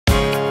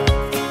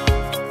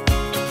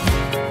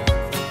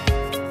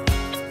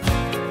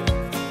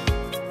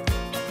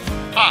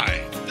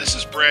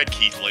Brad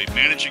Keithley,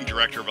 Managing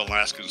Director of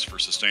Alaskans for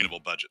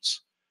Sustainable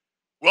Budgets.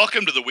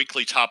 Welcome to the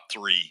weekly Top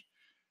 3,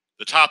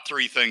 the top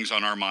 3 things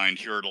on our mind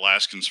here at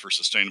Alaskans for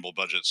Sustainable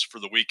Budgets for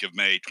the week of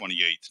May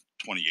 28th,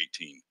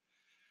 2018.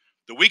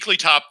 The weekly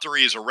Top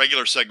 3 is a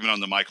regular segment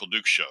on The Michael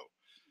Dukes Show.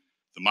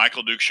 The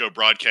Michael Dukes Show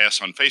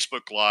broadcasts on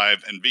Facebook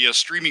Live and via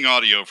streaming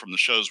audio from the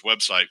show's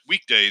website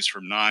weekdays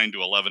from 9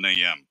 to 11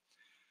 a.m.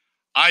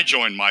 I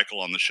join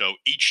Michael on the show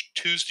each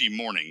Tuesday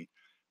morning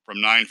from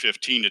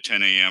 9:15 to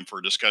 10 a.m. for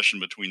a discussion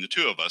between the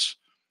two of us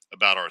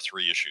about our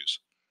 3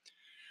 issues.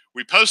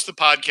 We post the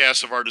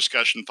podcast of our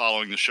discussion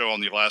following the show on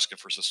the Alaska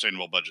for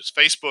Sustainable Budgets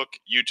Facebook,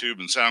 YouTube,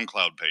 and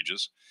SoundCloud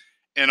pages,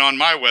 and on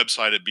my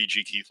website at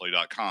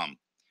bgkeithley.com.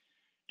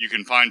 You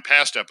can find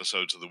past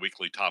episodes of the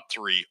weekly Top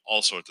 3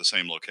 also at the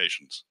same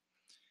locations.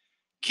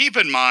 Keep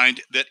in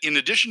mind that in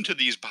addition to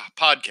these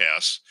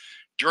podcasts,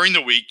 during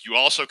the week you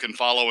also can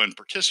follow and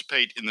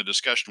participate in the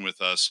discussion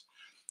with us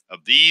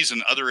of these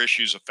and other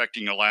issues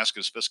affecting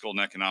Alaska's fiscal and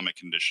economic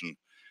condition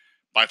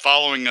by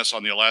following us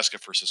on the Alaska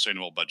for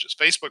Sustainable Budgets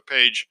Facebook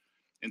page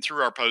and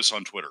through our posts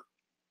on Twitter.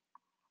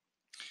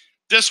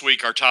 This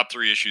week, our top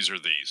 3 issues are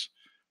these.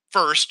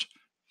 First,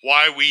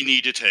 why we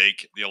need to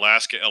take the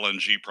Alaska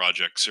LNG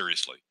project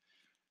seriously.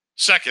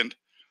 Second,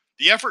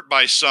 the effort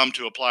by some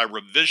to apply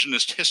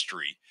revisionist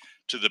history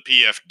to the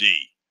PFD.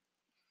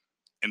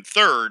 And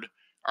third,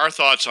 our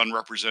thoughts on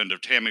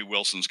Representative Tammie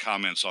Wilson's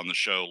comments on the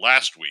show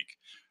last week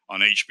on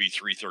HB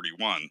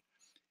 331,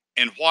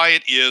 and why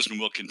it is and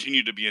will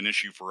continue to be an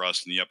issue for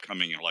us in the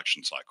upcoming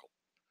election cycle.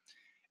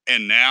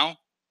 And now,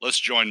 let's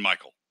join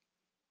Michael.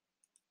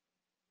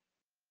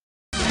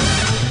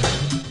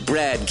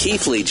 Brad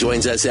Keithley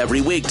joins us every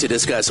week to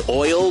discuss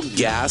oil,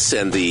 gas,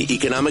 and the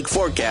economic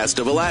forecast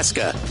of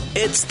Alaska.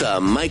 It's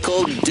the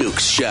Michael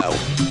Dukes Show.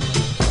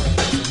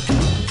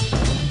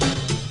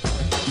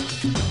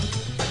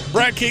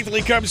 Brad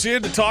Keithley comes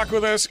in to talk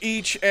with us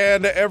each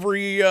and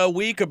every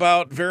week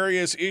about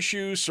various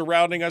issues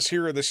surrounding us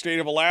here in the state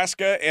of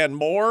Alaska and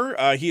more.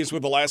 He is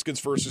with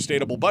Alaskans for a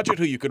Sustainable Budget,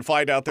 who you can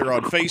find out there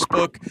on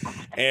Facebook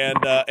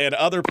and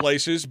other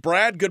places.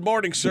 Brad, good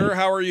morning, sir.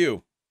 How are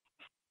you?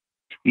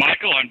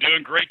 Michael, I'm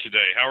doing great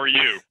today. How are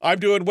you? I'm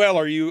doing well.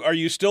 Are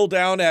you still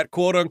down at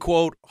quote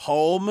unquote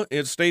home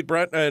in Cape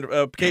Breton?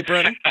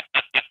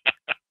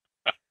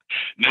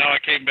 No, I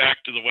came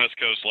back to the West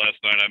Coast last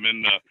night.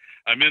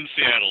 I'm in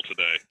Seattle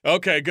today.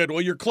 Okay, good.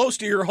 Well, you're close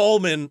to your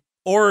home in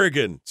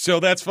Oregon, so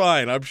that's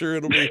fine. I'm sure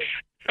it'll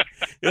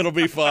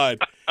be fine.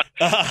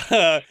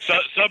 So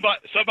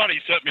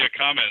somebody sent me a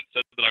comment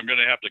said that I'm going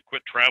to have to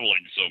quit traveling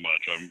so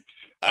much.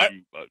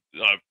 I'm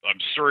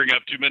stirring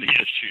up too many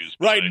issues.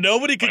 Right,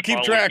 nobody can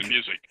keep track.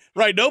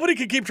 Right, nobody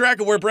can keep track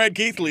of where Brad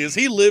Keithley is.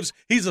 He lives.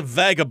 He's a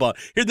vagabond.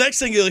 Here, the next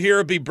thing you'll hear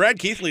will be Brad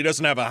Keithley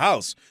doesn't have a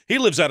house. He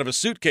lives out of a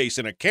suitcase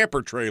in a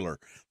camper trailer.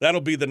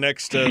 That'll be the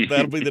next.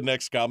 That'll be the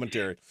next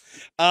commentary.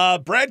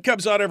 Brad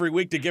comes on every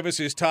week to give us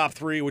his top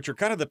 3, which are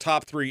kind of the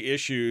top 3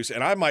 issues,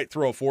 and I might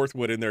throw a fourth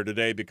one in there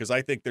today because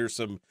I think there's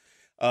some.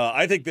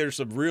 There's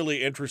some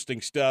really interesting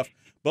stuff.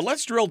 But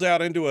let's drill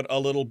down into it a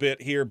little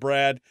bit here,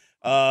 Brad.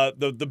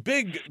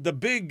 The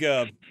big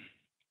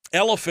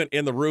elephant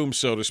in the room,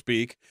 so to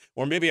speak,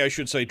 or maybe I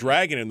should say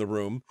dragon in the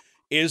room,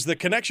 is the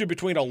connection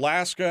between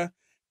Alaska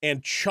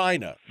and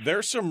China.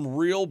 There's some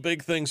real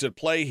big things at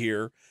play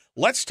here.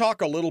 Let's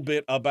talk a little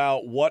bit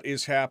about what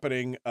is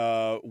happening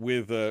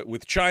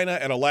with China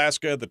and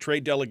Alaska, the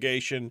trade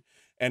delegation,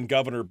 and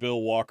Governor Bill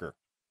Walker.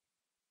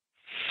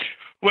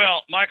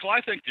 Well, Michael,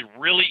 I think the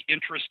really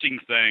interesting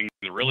thing,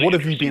 the really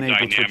interesting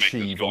dynamic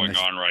that's going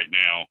on right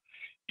now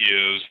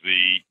is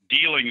the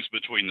dealings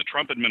between the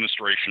Trump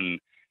administration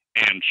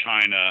and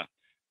China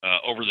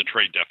over the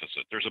trade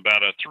deficit. There's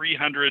about a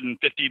 $350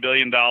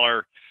 billion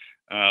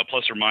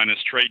plus or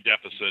minus trade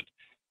deficit.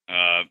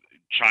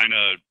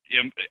 China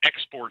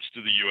exports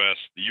to the U.S.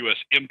 The U.S.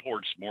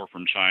 imports more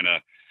from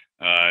China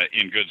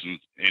in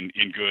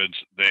goods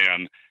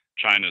than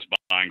China's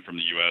buying from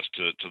the U.S.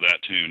 to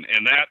that tune.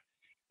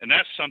 And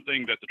that's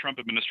something that the Trump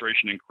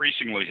administration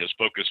increasingly has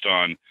focused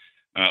on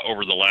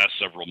over the last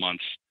several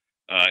months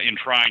in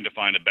trying to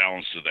find a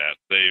balance to that.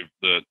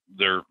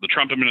 The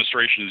Trump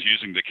administration is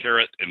using the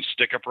carrot and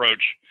stick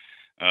approach.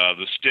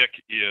 The stick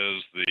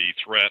is the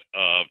threat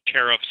of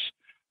tariffs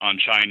on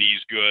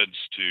Chinese goods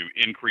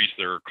to increase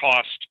their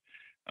cost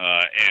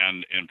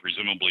and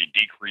presumably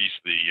decrease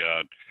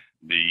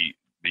the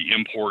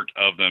import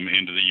of them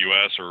into the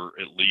U.S. or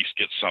at least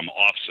get some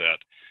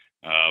offset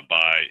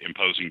by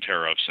imposing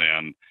tariffs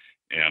and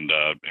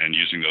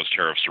using those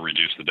tariffs to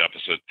reduce the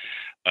deficit,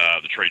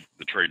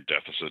 the trade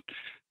deficit.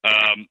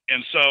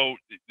 And so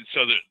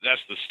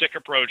that's the stick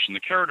approach, and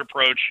the carrot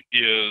approach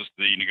is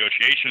the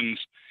negotiations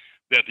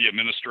that the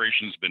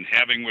administration's been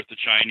having with the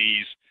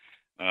Chinese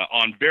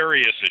on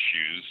various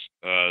issues.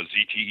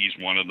 ZTE is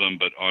one of them,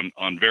 but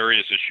on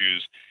various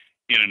issues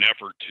in an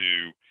effort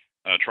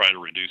to try to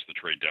reduce the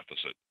trade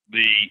deficit.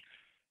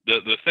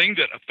 The thing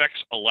that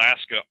affects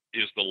Alaska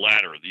is the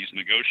latter, these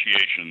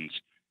negotiations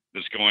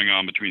that's going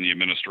on between the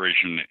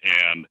administration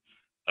and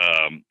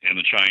and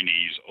the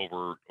Chinese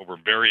over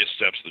various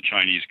steps the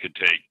Chinese could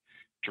take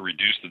to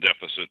reduce the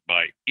deficit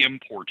by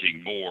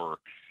importing more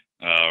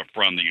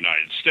from the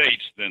United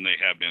States than they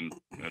have been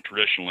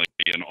traditionally,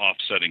 and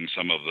offsetting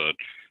some of the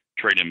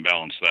trade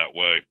imbalance that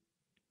way.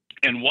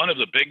 And one of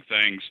the big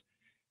things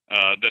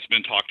that's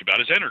been talked about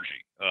is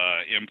energy,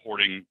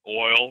 importing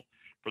oil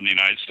from the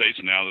United States,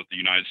 now that the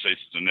United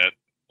States is a net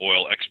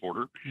oil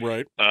exporter,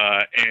 right?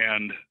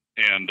 And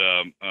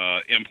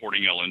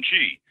importing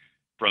LNG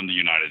from the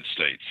United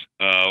States.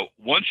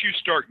 Once you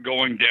start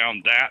going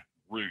down that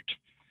route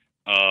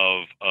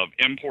of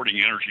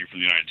importing energy from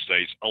the United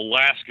States,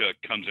 Alaska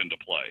comes into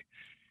play.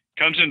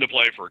 Comes into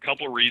play for a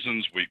couple of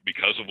reasons.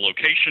 Because of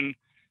location,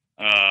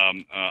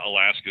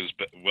 Alaska is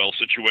well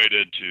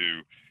situated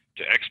to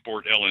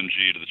export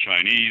LNG to the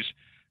Chinese,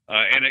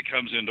 and it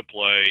comes into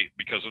play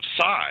because of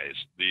size.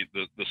 The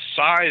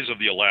size of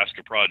the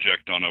Alaska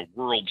project on a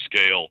world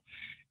scale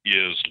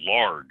is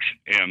large,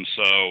 and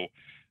so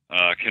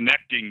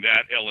connecting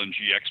that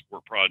LNG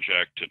export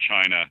project to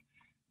China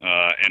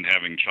and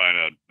having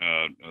China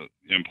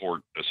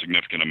import a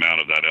significant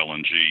amount of that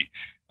LNG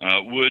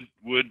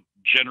would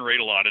generate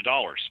a lot of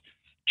dollars.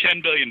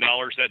 $10 billion,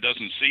 that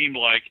doesn't seem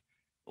like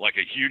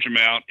a huge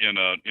amount in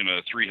a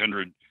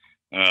 $300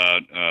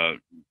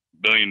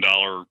 billion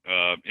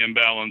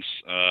imbalance,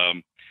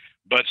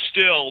 but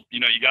still, you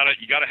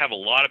gotta have a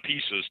lot of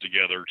pieces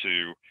together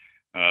to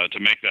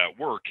make that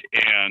work.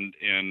 And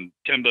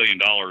 $10 billion,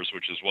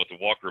 which is what the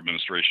Walker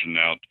administration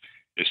now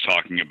is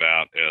talking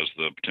about as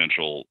the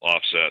potential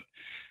offset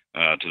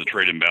to the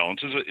trade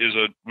imbalance,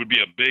 would be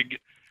a big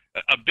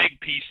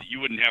piece that you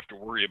wouldn't have to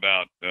worry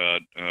about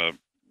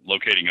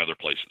locating other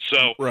places.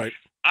 So right.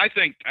 I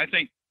think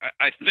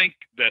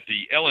that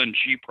the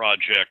LNG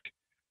project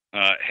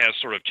has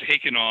sort of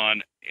taken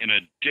on an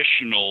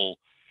additional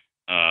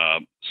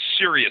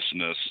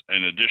seriousness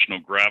and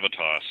additional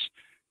gravitas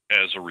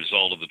as a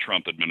result of the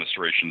Trump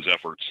administration's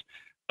efforts.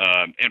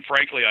 And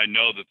frankly, I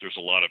know that there's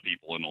a lot of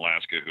people in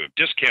Alaska who have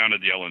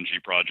discounted the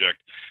LNG project,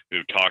 who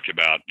have talked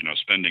about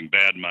spending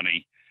bad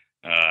money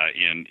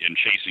in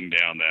chasing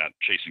down that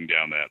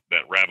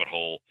rabbit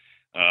hole.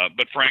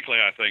 But frankly,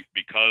 I think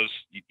because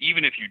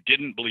even if you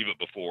didn't believe it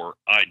before,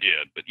 I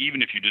did. But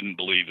even if you didn't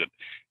believe that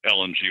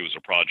LNG was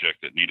a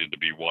project that needed to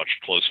be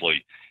watched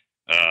closely,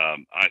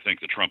 I think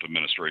the Trump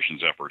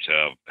administration's efforts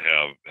have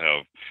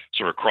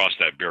sort of crossed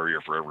that barrier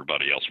for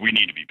everybody else. We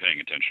need to be paying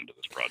attention to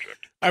this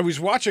project. I was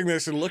watching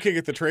this and looking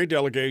at the trade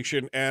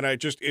delegation, and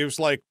it was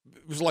like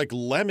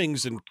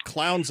lemmings and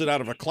clowns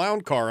out of a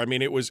clown car. I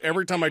mean, it was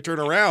every time I turn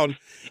around,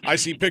 I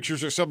see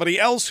pictures of somebody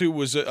else who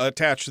was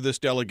attached to this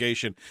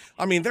delegation.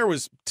 I mean, there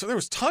was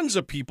tons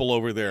of people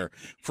over there,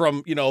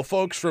 from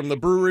folks from the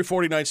brewery,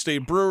 49th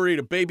State Brewery,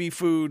 to baby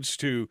foods,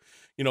 to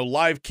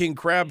live king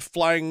crab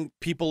flying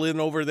people in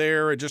over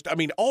there.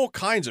 All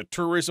kinds of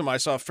tourism. I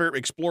saw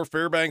Explore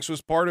Fairbanks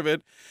was part of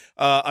it.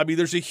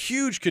 There's a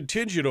huge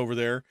contingent over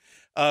there.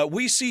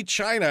 We see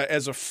China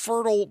as a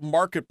fertile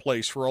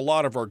marketplace for a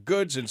lot of our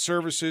goods and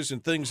services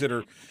and things that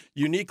are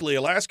uniquely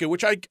Alaska,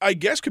 which I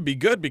guess could be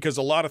good because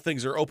a lot of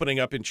things are opening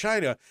up in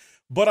China.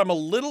 But I'm a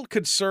little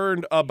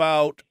concerned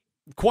about,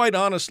 quite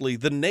honestly,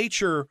 the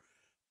nature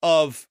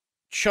of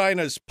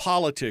China's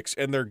politics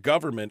and their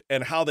government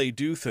and how they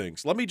do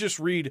things. Let me just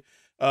read,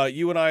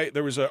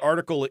 there was an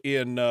article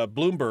in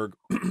Bloomberg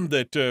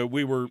that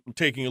we were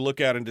taking a look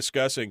at and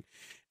discussing.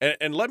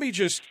 And let me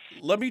just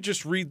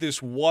read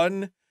this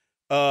one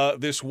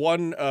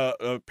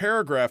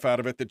paragraph out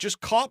of it that just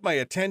caught my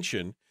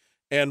attention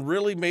and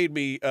really made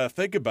me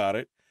think about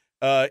it.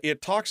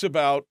 It talks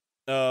about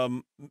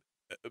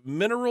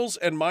minerals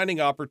and mining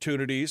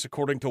opportunities,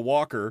 according to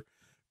Walker,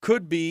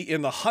 could be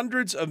in the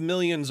hundreds of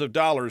millions of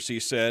dollars,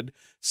 he said,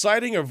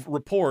 citing a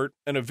report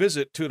and a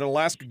visit to an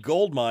Alaska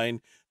gold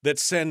mine that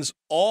sends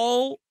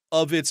all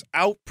of its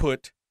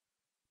output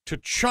to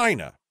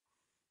China.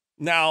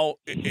 Now,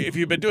 if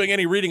you've been doing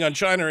any reading on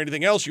China or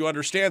anything else, you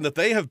understand that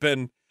they have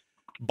been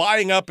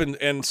buying up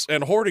and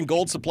hoarding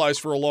gold supplies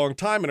for a long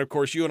time. And, of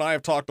course, you and I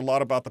have talked a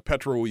lot about the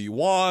petro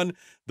yuan,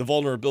 the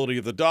vulnerability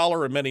of the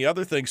dollar, and many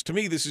other things. To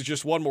me, this is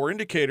just one more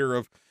indicator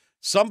of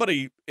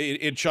somebody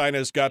in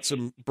China's got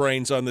some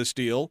brains on this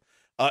deal.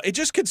 It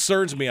just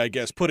concerns me, I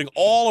guess, putting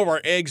all of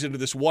our eggs into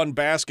this one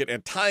basket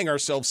and tying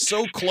ourselves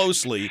so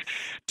closely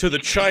to the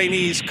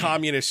Chinese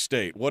communist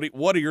state.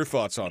 What are your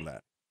thoughts on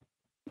that?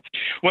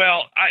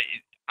 Well,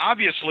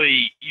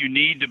 obviously you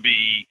need to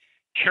be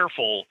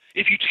careful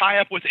if you tie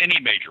up with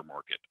any major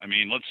market. I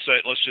mean, let's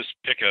just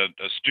pick a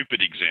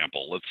stupid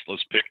example.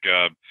 Let's pick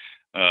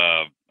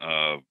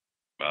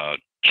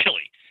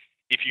Chile.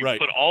 If you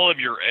put all of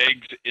your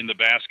eggs in the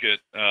basket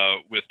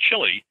with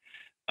Chile,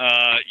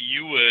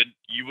 you would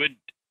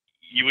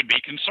be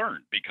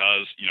concerned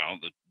because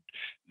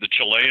the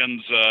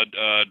Chileans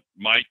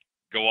might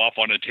go off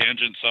on a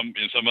tangent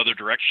in some other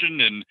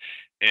direction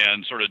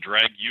and sort of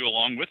drag you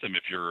along with them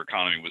if your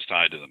economy was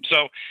tied to them.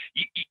 So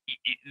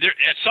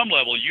at some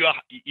level, you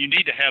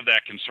need to have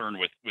that concern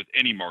with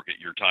any market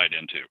you're tied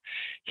into.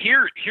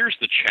 Here's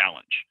the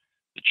challenge.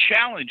 The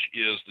challenge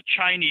is the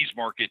Chinese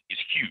market is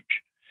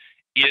huge.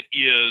 It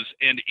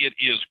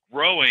is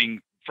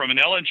growing from an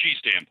LNG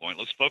standpoint.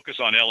 Let's focus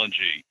on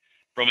LNG.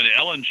 From an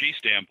LNG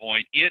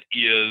standpoint, it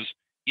is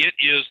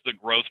the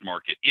growth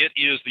market. It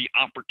is the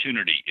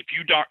opportunity. If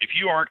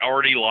you aren't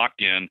already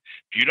locked in,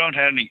 if you don't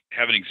have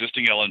an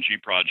existing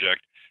LNG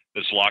project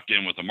that's locked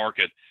in with the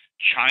market,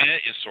 China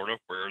is sort of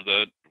where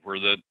the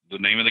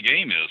name of the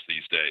game is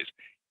these days.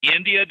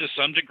 India to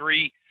some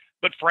degree,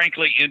 but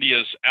frankly,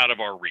 India's out of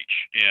our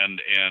reach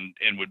and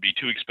would be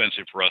too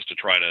expensive for us to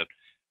try to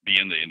be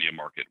in the India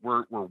market.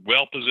 We're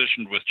well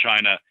positioned with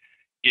China.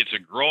 It's a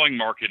growing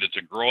market. It's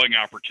a growing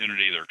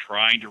opportunity. They're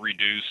trying to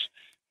reduce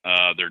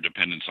their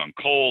dependence on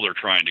coal. They're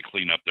trying to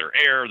clean up their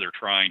air. They're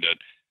trying to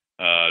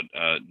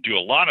do a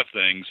lot of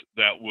things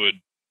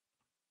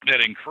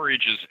that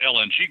encourages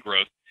LNG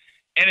growth.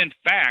 And in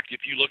fact,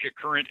 if you look at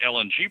current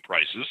LNG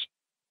prices,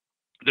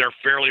 they're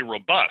fairly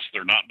robust.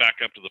 They're not back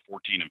up to the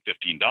 $14 and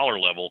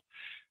 $15 level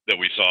that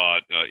we saw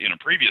in a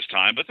previous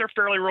time, but they're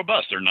fairly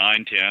robust. They're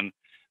 $9, $10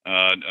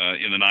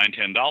 in the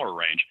 $9-10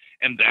 range,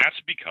 and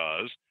that's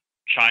because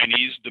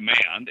Chinese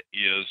demand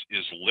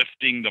is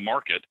lifting the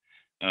market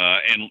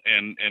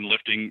and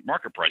lifting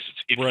market prices.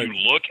 If right. you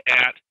look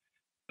at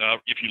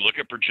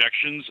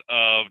projections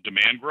of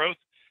demand growth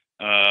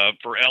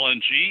for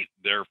LNG,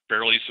 they're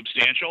fairly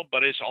substantial,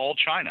 but it's all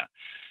China.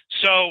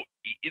 So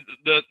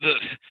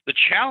the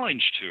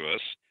challenge to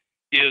us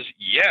is,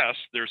 yes,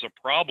 there's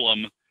a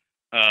problem.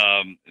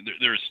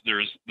 There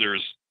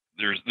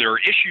are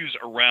issues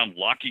around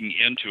locking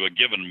into a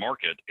given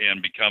market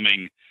and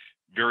becoming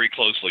very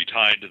closely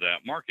tied to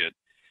that market.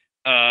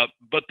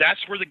 But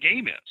that's where the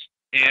game is.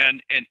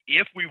 And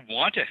if we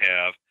want to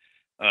have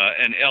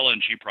an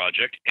LNG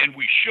project, and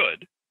we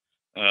should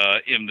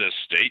in this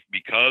state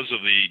because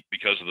of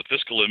the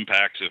fiscal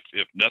impacts,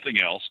 if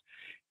nothing else,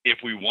 if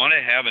we want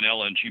to have an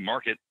LNG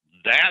market,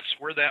 that's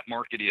where that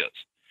market is.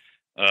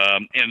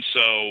 And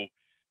so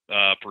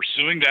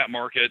pursuing that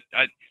market,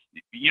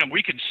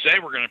 we could say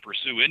we're going to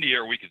pursue India,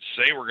 or we could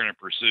say we're going to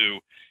pursue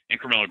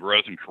incremental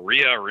growth in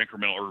Korea, or we're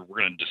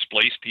going to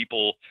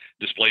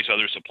displace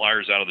other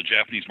suppliers out of the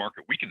Japanese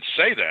market. We can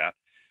say that,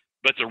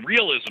 but the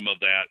realism of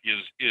that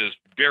is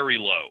very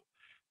low.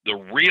 The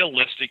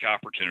realistic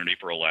opportunity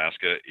for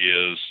Alaska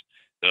is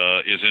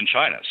in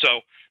China.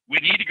 So we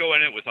need to go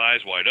in it with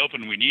eyes wide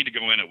open. We need to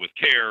go in it with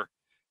care,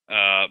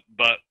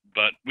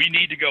 but we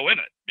need to go in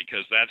it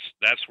because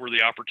that's where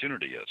the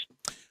opportunity is.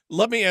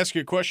 Let me ask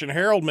you a question.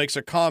 Harold makes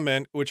a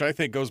comment, which I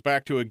think goes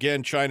back to,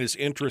 again, China's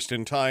interest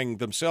in tying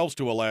themselves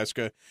to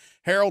Alaska.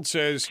 Harold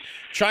says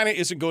China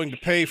isn't going to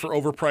pay for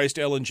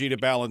overpriced LNG to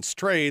balance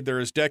trade.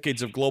 There is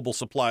decades of global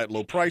supply at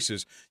low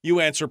prices. You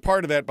answer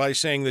part of that by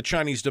saying the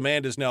Chinese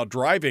demand is now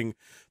driving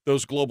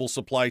those global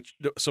supply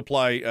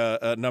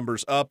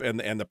numbers up and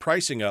the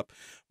pricing up.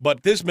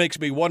 But this makes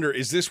me wonder,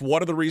 is this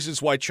one of the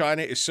reasons why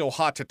China is so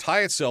hot to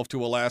tie itself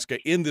to Alaska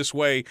in this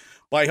way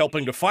by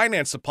helping to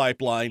finance the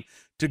pipeline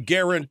to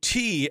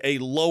guarantee a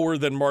lower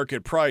than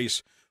market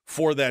price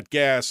for that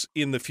gas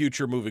in the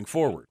future moving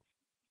forward?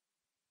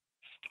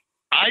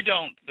 I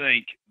don't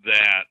think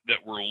that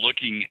we're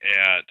looking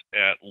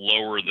at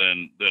lower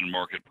than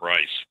market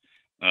price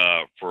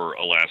for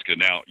Alaska.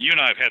 Now, you and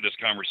I have had this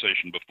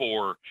conversation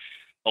before.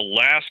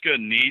 Alaska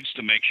needs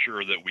to make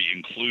sure that we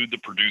include the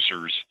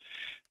producers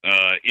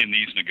in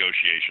these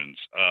negotiations.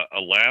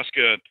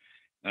 Alaska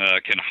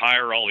can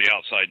hire all the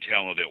outside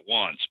talent it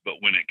wants, but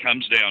when it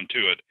comes down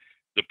to it,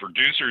 the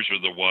producers are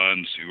the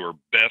ones who are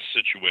best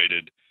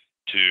situated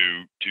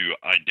to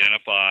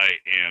identify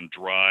and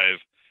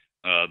drive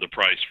the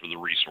price for the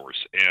resource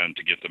and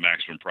to get the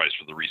maximum price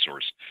for the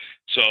resource.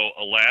 So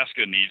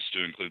Alaska needs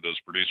to include those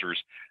producers.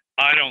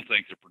 I don't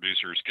think the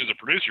producers, because the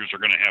producers are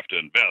going to have to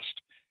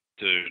invest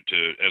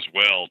as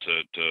well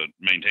to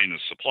maintain the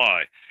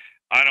supply.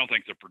 I don't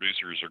think the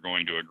producers are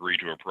going to agree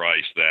to a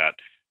price that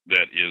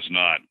is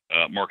not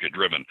market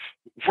driven.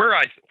 Where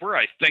I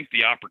think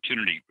the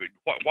opportunity,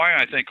 why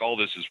I think all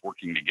this is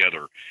working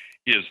together,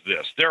 is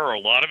this: there are a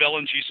lot of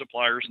LNG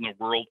suppliers in the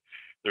world.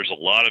 There's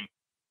a lot of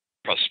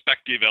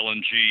prospective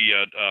LNG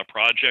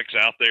projects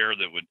out there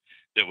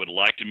that would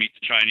like to meet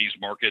the Chinese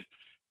market.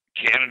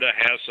 Canada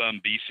has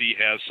some, BC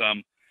has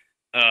some,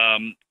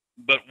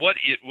 but what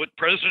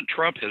President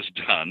Trump has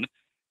done,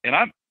 and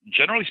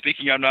generally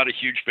speaking, I'm not a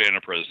huge fan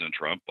of President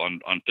Trump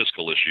on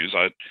fiscal issues.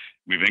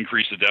 We've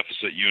increased the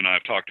deficit. You and I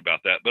have talked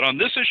about that. But on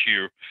this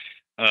issue,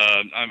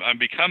 I'm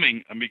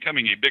becoming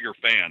a bigger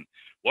fan.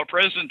 What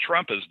President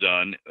Trump has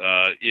done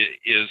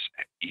is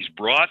he's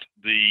brought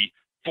the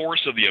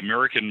force of the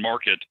American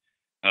market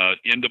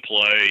into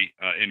play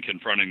in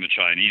confronting the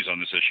Chinese on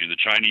this issue. The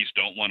Chinese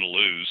don't want to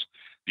lose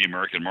the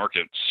American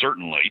market,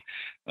 certainly,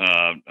 as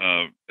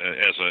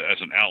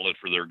an outlet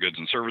for their goods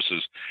and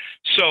services.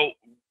 So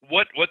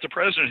what the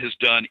president has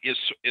done is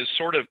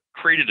sort of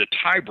created a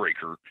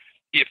tiebreaker,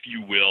 if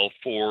you will,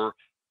 for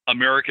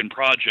American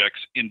projects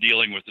in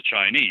dealing with the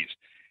Chinese.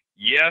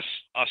 Yes,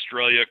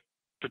 Australia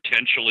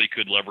potentially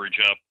could leverage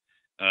up,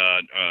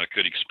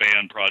 could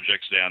expand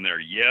projects down there.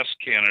 Yes,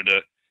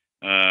 Canada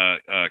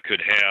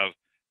could have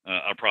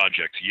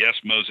projects. Yes,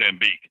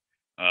 Mozambique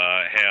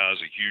has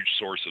a huge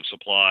source of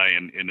supply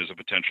and is a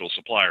potential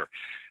supplier.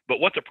 But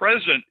what the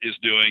president is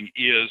doing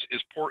is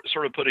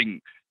sort of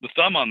putting the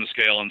thumb on the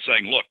scale and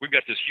saying, look, we've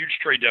got this huge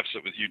trade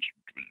deficit with you,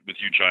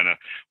 China.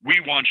 We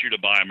want you to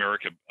buy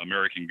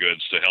American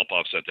goods to help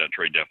offset that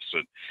trade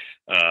deficit.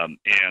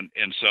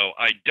 And so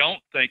I don't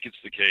think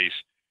it's the case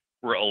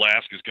where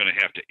Alaska is going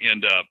to have to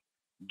end up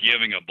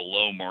giving a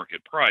below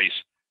market price.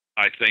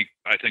 I think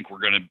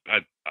we're going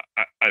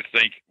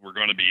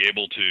to be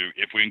able to,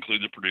 if we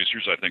include the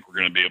producers, I think we're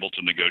going to be able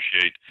to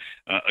negotiate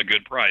a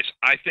good price.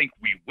 I think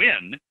we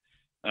win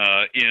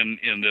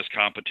in this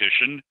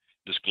competition,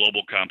 this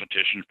global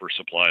competition for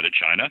supply to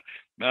China,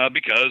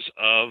 because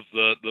of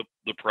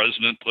the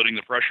president putting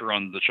the pressure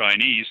on the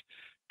Chinese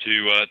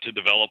to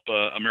develop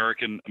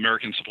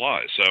American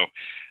supplies. So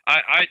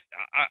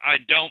I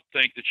don't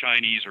think the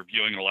Chinese are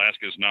viewing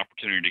Alaska as an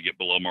opportunity to get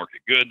below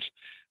market goods.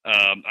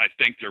 I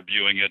think they're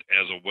viewing it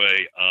as a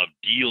way of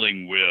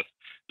dealing with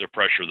the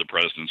pressure the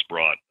president's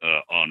brought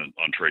on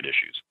trade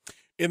issues.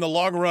 In the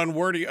long run,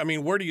 where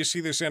do you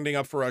see this ending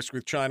up for us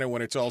with China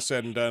when it's all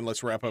said and done?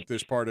 Let's wrap up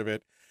this part of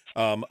it.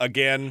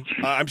 Again,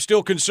 I'm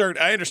still concerned.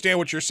 I understand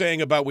what you're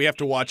saying about we have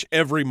to watch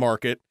every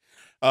market,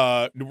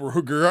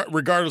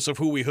 regardless of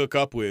who we hook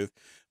up with.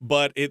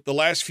 But the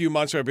last few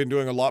months, I've been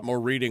doing a lot more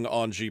reading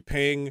on Xi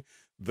Jinping,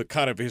 the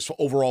kind of his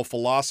overall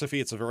philosophy.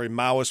 It's a very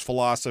Maoist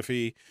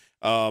philosophy.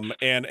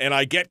 And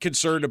I get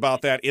concerned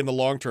about that in the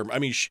long term. I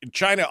mean,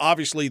 China,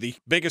 obviously the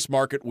biggest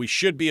market. We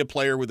should be a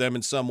player with them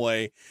in some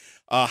way.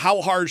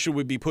 How hard should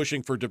we be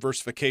pushing for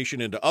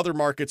diversification into other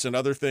markets and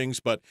other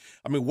things? But,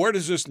 I mean, where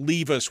does this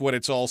leave us when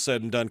it's all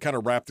said and done? Kind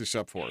of wrap this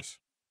up for us.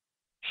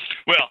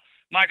 Well,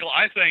 Michael,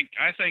 I think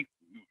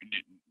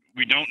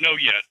we don't know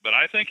yet, but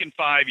I think in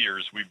 5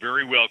 years we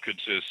very well could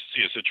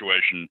see a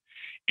situation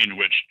in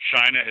which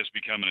China has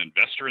become an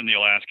investor in the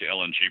Alaska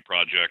LNG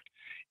project,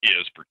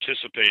 is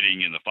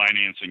participating in the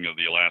financing of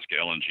the Alaska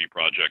LNG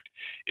project,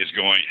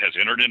 has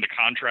entered into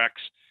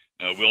contracts.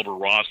 Wilbur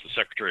Ross, the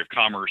Secretary of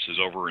Commerce, is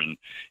over in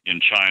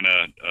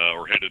China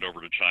or headed over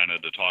to China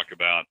to talk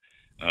about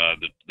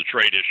the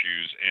trade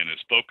issues and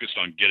is focused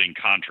on getting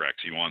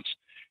contracts. He wants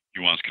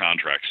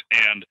contracts,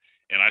 and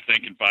I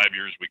think in 5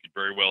 years we could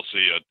very well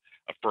see a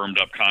firmed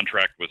up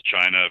contract with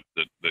China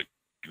that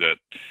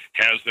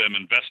has them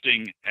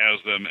investing, has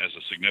them as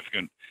a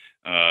significant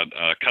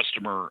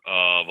customer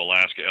of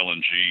Alaska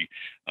LNG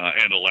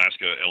and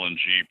Alaska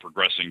LNG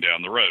progressing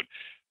down the road.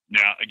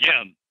 Now,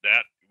 again,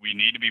 that we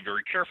need to be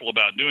very careful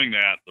about doing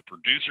that. The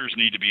producers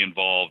need to be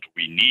involved.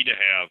 We need to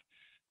have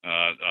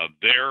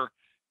their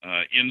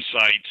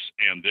insights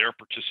and their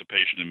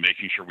participation in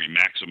making sure we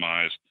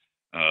maximize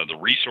the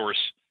resource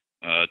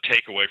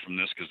takeaway from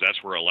this, because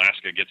that's where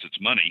Alaska gets its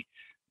money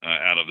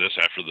out of this.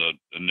 After the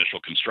initial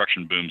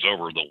construction boom's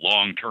over, the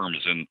long term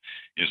is in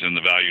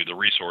the value of the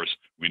resource.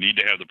 We need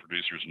to have the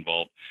producers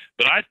involved.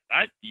 But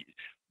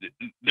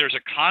there's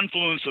a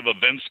confluence of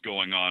events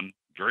going on.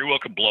 Very well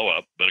could blow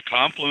up, but a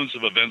confluence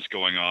of events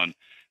going on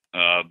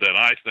that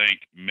I think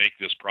make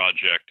this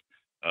project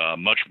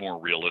much more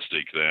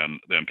realistic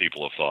than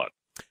people have thought.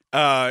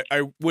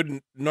 I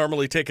wouldn't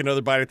normally take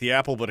another bite at the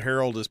apple, but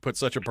Harold has put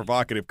such a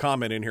provocative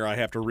comment in here, I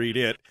have to read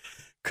it.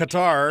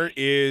 Qatar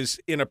is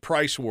in a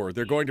price war.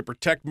 They're going to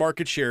protect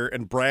market share,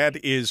 and Brad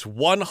is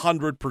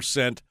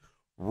 100%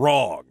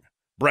 wrong.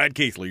 Brad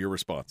Keithley, your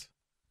response.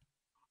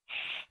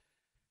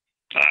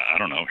 I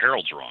don't know.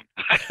 Harold's wrong.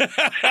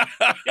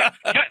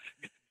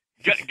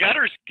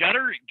 Qatar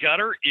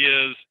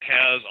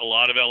has a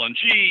lot of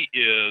LNG.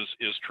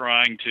 Is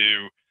trying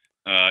to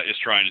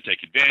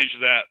take advantage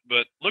of that.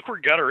 But look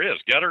where Qatar is.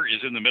 Qatar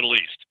is in the Middle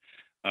East.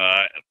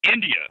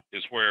 India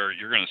is where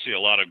you're going to see a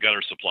lot of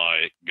Qatar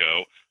supply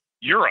go.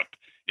 Europe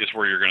is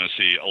where you're going to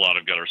see a lot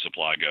of Qatar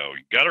supply go.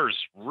 Qatar's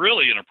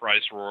really in a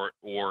price war,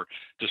 or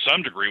to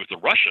some degree, with the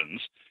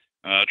Russians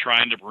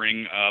trying to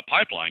bring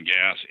pipeline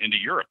gas into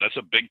Europe. That's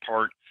a big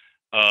part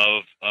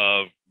of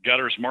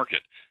Qatar's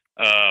market.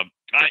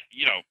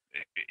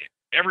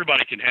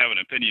 Everybody can have an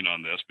opinion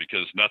on this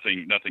because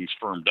nothing's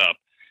firmed up.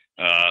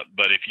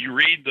 But if you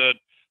read the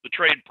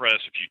trade press,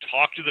 if you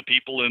talk to the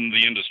people in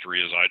the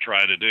industry, as I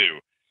try to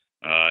do,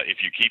 if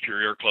you keep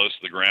your ear close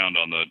to the ground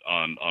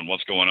on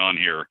what's going on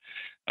here,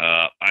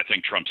 I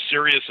think Trump's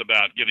serious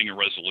about getting a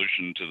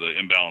resolution to the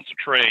imbalance of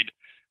trade.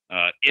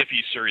 If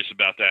he's serious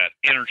about that,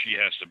 energy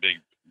has to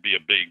be a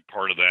big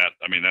part of that.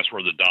 I mean, that's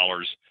where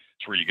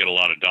it's where you get a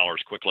lot of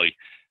dollars quickly.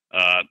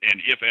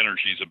 And if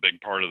energy is a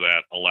big part of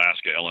that,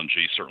 Alaska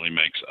LNG certainly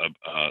makes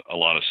a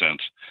lot of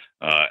sense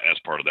as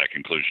part of that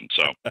conclusion.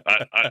 So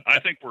I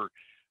think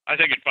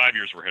in 5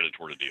 years we're headed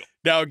toward a deal.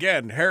 Now,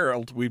 again,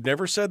 Harold, we've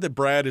never said that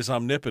Brad is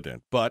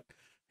omnipotent, but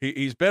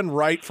he's been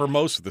right for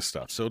most of the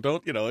stuff. So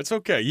it's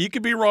okay. You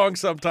can be wrong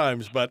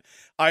sometimes, but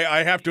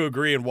I have to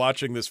agree in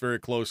watching this very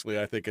closely.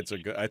 I think it's a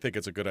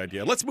good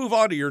idea. Let's move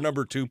on to your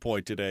number 2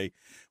 point today,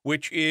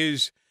 which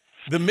is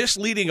the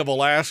misleading of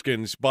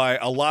Alaskans by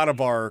a lot of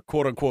our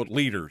quote unquote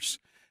leaders.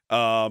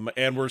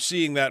 And we're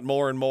seeing that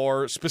more and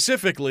more.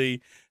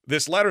 Specifically,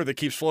 this letter that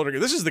keeps floating.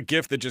 This is the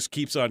gift that just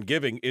keeps on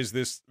giving. Is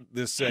this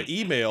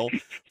email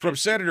from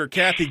Senator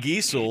Kathy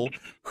Giessel,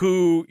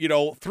 who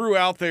threw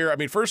out there. I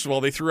mean, first of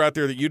all, they threw out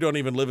there that you don't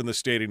even live in the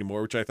state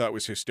anymore, which I thought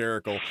was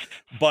hysterical.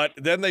 But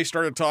then they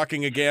started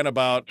talking again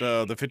about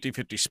the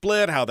 50-50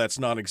 split, how that's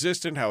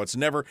non-existent, how it's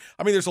never.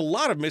 I mean, there's a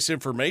lot of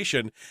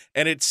misinformation,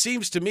 and it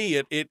seems to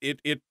me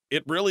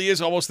it really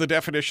is almost the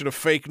definition of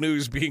fake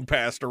news being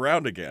passed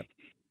around again.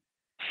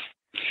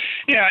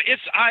 Yeah,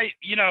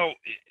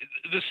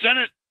 the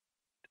Senate.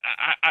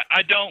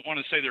 I don't want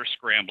to say they're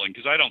scrambling,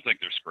 because I don't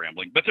think they're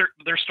scrambling, but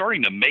they're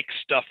starting to make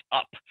stuff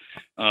up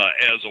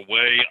as a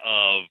way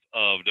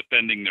of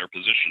defending their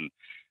position.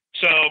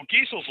 So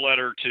Giessel's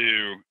letter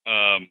to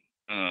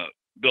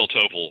Bill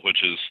Topol,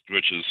 which is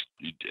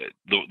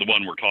the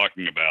one we're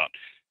talking about,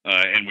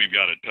 and we've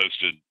got it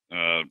posted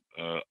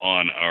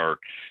on our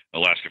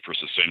Alaska for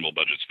Sustainable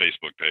Budgets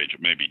Facebook page.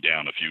 It may be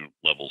down a few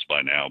levels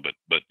by now, but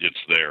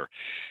it's there.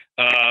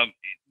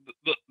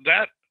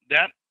 That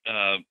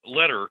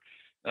letter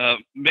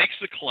makes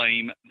the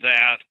claim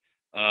that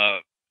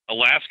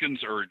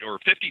Alaskans or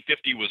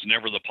 50-50 was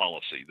never the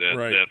policy.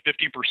 That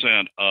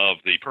 50% of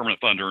the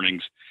permanent fund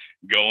earnings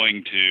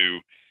going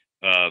to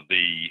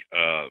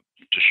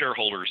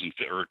shareholders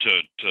or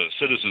to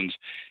citizens,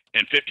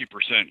 and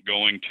 50%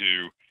 going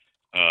to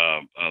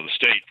the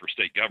state for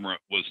state government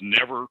was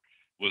never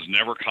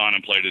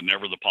contemplated,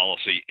 never the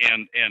policy.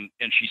 And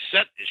she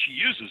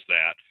uses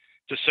that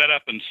to set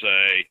up and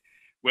say,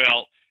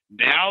 well,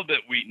 now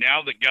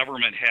that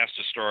government has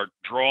to start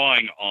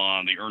drawing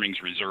on the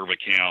earnings reserve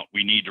account,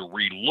 we need to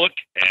relook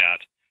at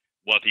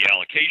what the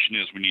allocation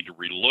is. We need to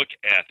relook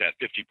at that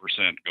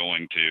 50%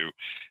 going to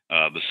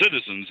the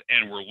citizens,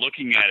 and we're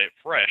looking at it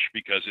fresh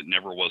because it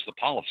never was the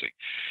policy.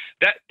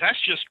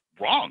 That's just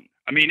wrong.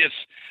 I mean,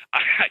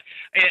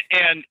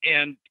 and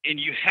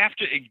you have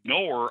to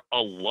ignore a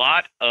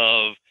lot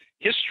of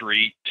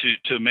history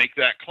to make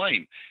that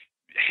claim.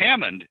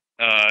 Hammond,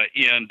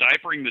 in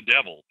Diapering the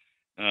Devil,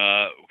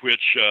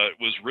 which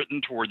was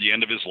written toward the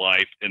end of his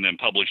life and then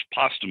published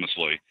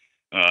posthumously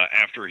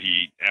after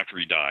he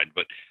died.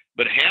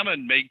 But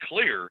Hammond made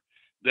clear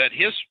that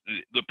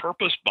the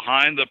purpose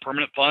behind the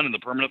permanent fund and the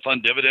permanent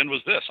fund dividend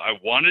was this: I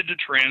wanted to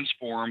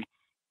transform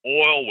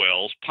oil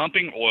wells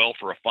pumping oil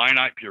for a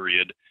finite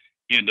period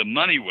into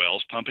money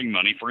wells pumping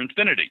money for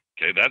infinity.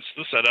 Okay, that's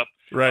the setup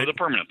of the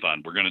permanent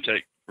fund. We're going to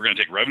take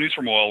revenues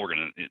from oil. We're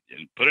going to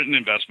put it in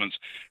investments.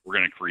 We're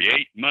going to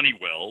create money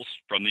wells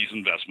from these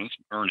investments,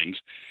 earnings,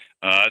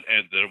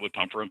 and that it would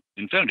pump for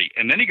infinity.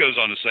 And then he goes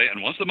on to say,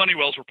 and once the money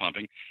wells were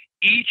pumping,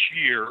 each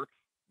year,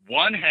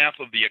 1/2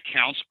 of the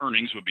account's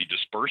earnings would be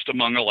dispersed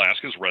among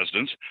Alaska's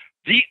residents.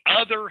 The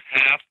other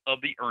half of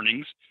the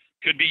earnings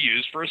could be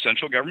used for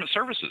essential government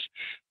services.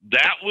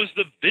 That was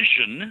the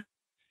vision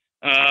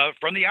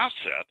from the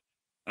outset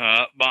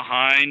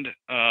behind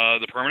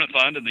the permanent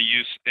fund and the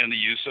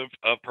use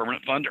of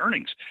permanent fund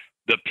earnings.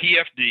 The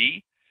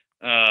PFD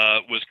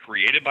was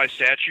created by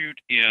statute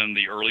in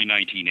the early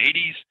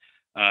 1980s.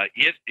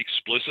 It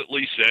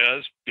explicitly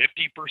says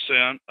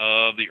 50%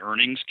 of the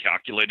earnings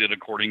calculated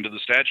according to the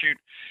statute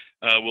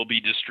will be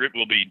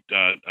distributed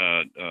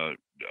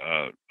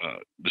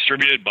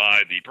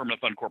by the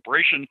Permanent Fund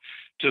Corporation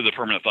to the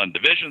Permanent Fund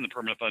Division. The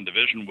Permanent Fund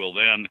Division will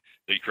then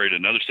create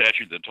another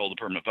statute that told the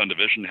Permanent Fund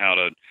Division how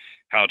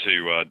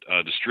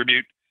to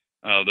distribute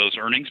those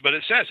earnings. But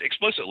it says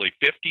explicitly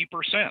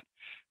 50%,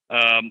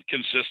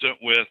 consistent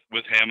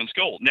with Hammond's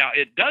goal. Now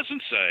it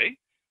doesn't say.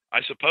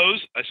 I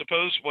suppose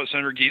what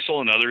Senator Giessel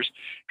and others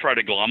try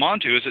to glom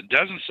onto is it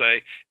doesn't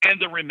say,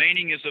 and the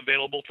remaining is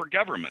available for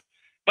government.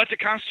 But the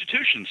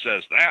Constitution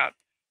says that.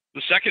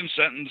 The second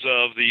sentence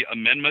of the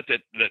amendment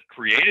that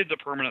created the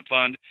permanent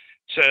fund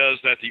says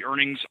that the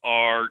earnings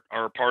are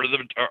part of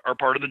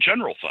the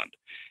general fund,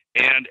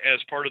 and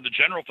as part of the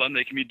general fund,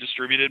 they can be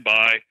distributed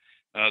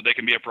they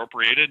can be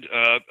appropriated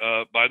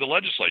by the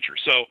legislature.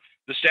 So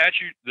the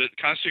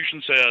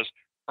Constitution says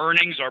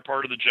earnings are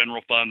part of the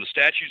general fund. The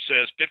statute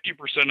says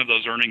 50% of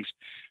those earnings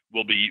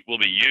will be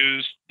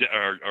used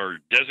or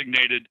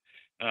designated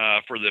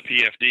for the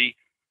PFD.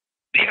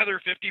 The other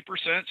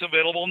 50% is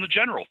available in the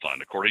general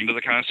fund, according to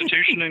the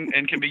Constitution,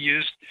 and can be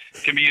used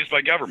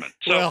by government.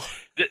 So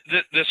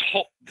this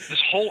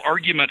whole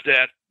argument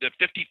that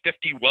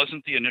 50-50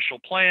 wasn't the initial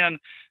plan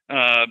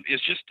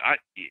is just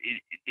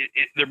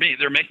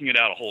they're making it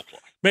out of whole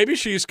cloth. Maybe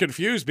she's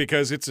confused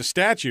because it's a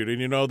statute,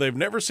 and they've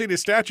never seen a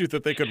statute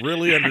that they could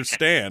really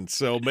understand.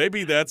 So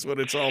maybe that's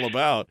what it's all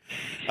about.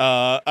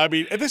 I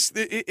mean, this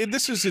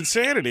is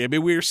insanity. I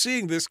mean, we're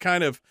seeing this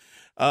kind of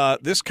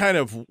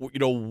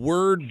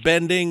word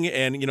bending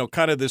and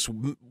kind of this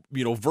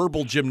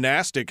verbal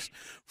gymnastics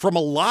from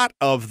a lot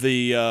of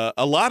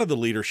the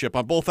leadership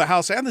on both the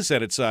House and the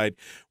Senate side,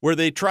 where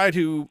they try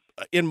to,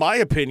 in my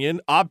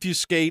opinion,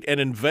 obfuscate and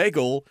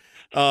inveigle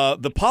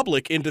the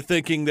public into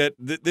thinking that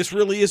this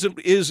really these aren't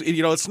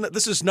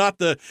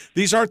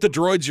the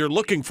droids you're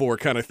looking for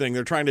kind of thing.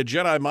 They're trying to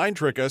Jedi mind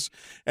trick us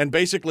and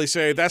basically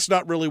say that's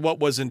not really what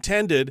was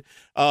intended.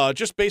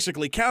 Just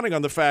basically counting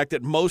on the fact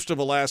that most of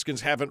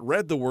Alaskans haven't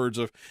read the words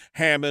of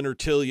Hammond or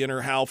Tillian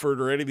or Halford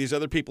or any of these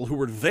other people who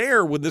were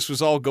there when this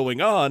was all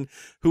going on,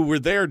 who were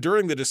there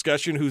during the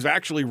discussion, who's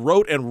actually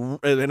wrote and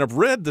have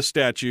read the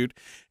statute.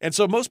 And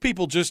so most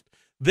people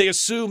they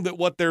assume that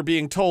what they're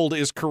being told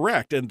is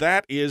correct, and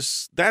that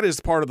is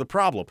part of the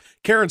problem.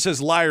 Karen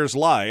says liars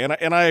lie,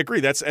 and I agree.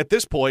 That's at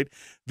this point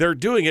they're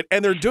doing it,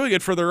 and they're doing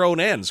it for their own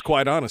ends,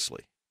 quite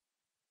honestly.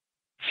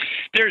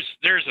 There's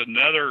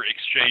another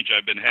exchange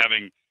I've been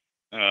having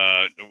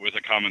with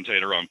a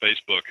commentator on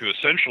Facebook who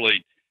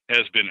essentially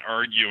has been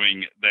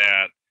arguing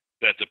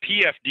that the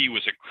PFD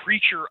was a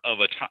creature of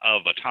a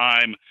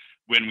time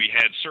when we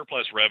had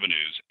surplus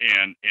revenues,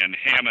 and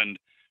Hammond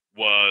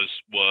was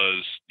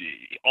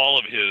all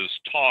of his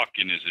talk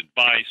and his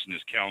advice and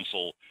his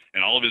counsel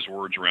and all of his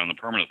words around the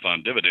permanent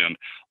fund dividend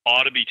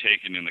ought to be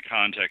taken in the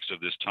context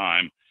of this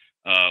time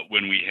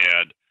when we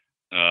had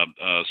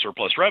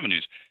surplus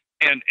revenues,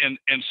 and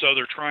so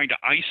they're trying to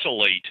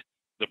isolate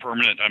the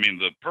permanent. I mean,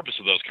 the purpose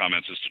of those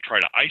comments is to try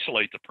to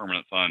isolate the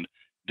permanent fund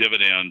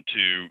dividend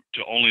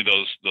to only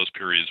those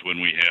periods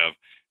when we have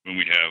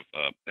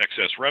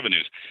excess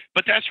revenues.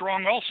 But that's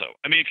wrong also.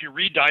 I mean, if you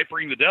read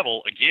Diapering the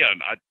Devil,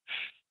 again,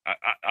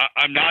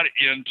 I'm not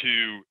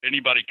into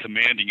anybody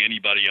commanding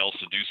anybody else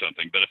to do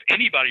something, but if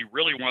anybody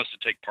really wants to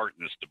take part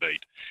in this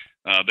debate,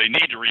 they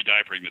need to read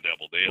Diapering the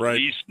Devil. They at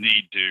least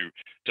need to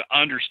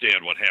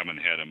understand what Hammond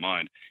had in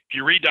mind. If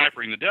you read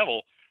Diapering the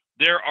Devil,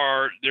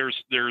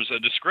 there's a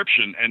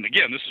description, and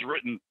again, this is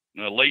written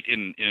late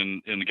in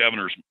the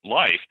governor's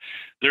life.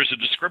 There's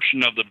a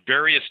description of the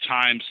various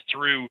times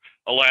through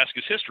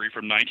Alaska's history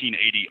from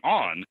 1980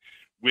 on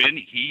when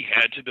he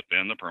had to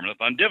defend the permanent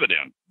fund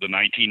dividend. The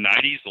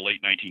 1990s, the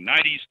late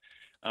 1990s,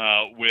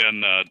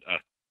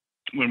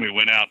 when we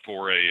went out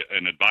for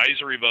an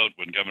advisory vote,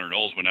 when Governor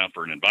Knowles went out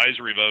for an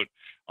advisory vote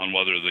on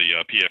whether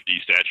the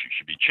PFD statute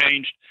should be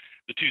changed.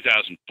 The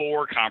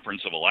 2004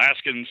 Conference of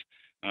Alaskans,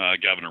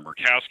 Governor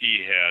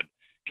Murkowski had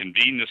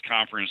convened this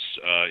conference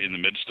in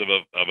the midst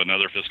of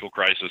another fiscal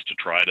crisis to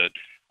try to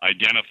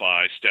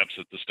identify steps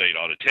that the state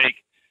ought to take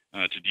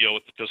to deal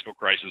with the fiscal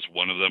crisis.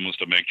 One of them was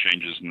to make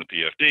changes in the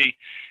PFD,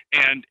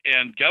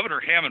 and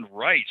Governor Hammond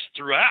writes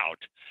throughout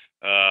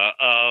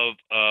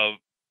of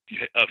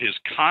his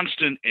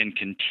constant and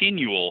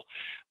continual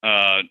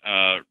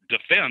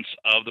defense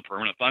of the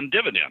permanent fund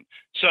dividend.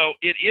 So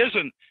it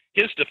isn't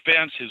his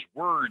defense, his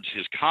words,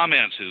 his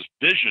comments, his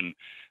vision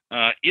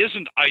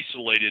isn't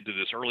isolated to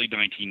this early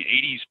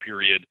 1980s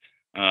period.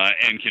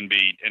 And can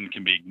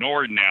be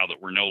ignored now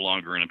that we're no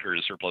longer in a period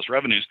of surplus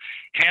revenues.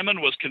 Hammond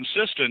was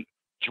consistent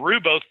through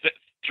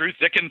through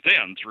thick and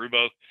thin, through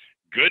both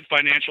good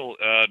financial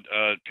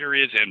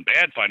periods and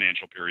bad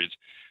financial periods,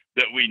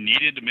 that we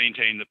needed to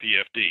maintain the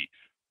PFD.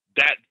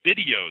 That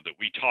video that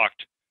we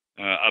talked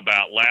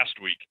about last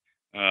week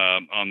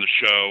on the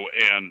show,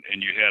 and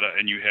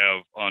you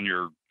have on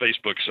your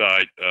Facebook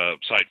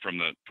site from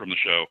the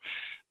show,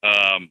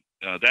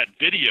 that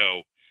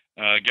video.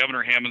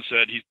 Governor Hammond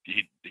said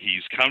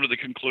he's come to the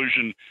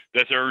conclusion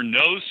that there are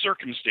no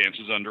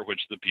circumstances under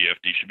which the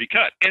PFD should be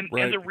cut. And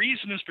the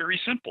reason is very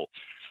simple.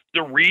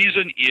 The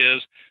reason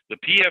is the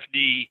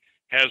PFD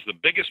has the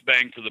biggest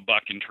bang for the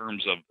buck in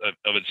terms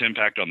of its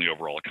impact on the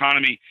overall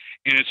economy,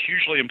 and it's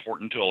hugely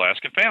important to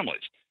Alaska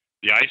families.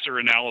 The ICER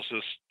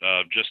analysis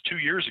just 2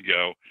 years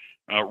ago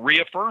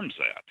reaffirms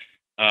that.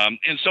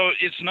 And so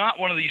it's not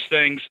one of these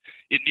things.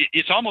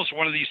 It's almost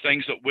one of these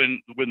things that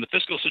when the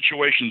fiscal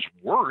situation's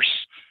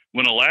worse,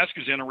 when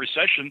Alaska's in a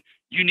recession,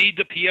 you need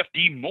the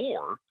PFD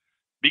more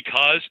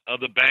because of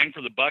the bang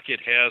for the buck it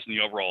has in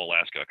the overall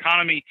Alaska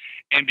economy,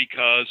 and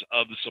because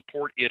of the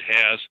support it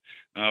has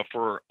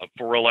for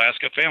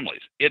Alaska families.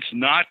 It's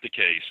not the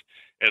case,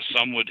 as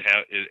some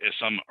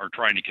are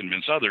trying to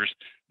convince others,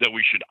 that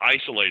we should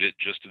isolate it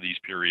just to these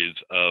periods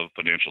of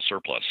financial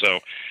surplus. So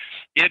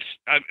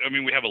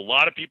we have a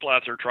lot of people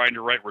out there trying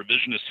to write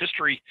revisionist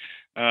history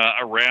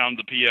around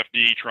the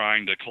PFD,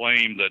 trying to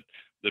claim that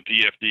the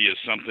PFD is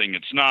something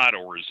it's not,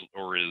 or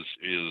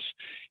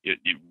it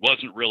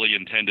wasn't really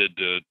intended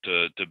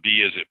to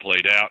be as it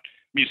played out.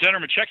 I mean,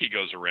 Senator Machecki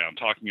goes around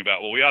talking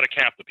about, well, we ought to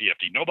cap the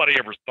PFD. Nobody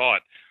ever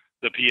thought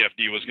the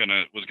PFD was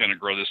gonna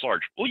grow this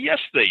large. Well, yes,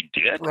 they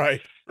did.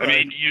 Right. I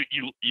mean,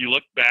 you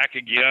look back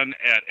again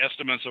at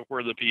estimates of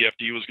where the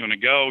PFD was going to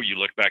go. You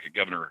look back at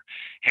Governor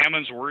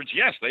Hammond's words.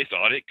 Yes, they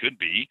thought it could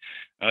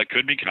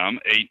become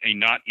a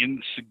not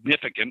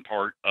insignificant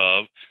part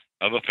of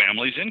a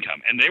family's income.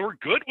 And they were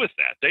good with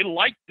that. They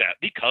liked that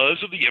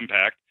because of the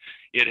impact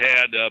it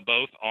had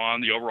both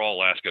on the overall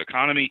Alaska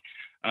economy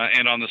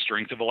and on the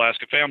strength of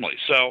Alaska families.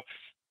 So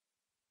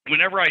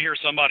whenever I hear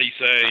somebody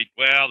say,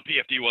 well, the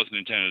PFD wasn't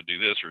intended to do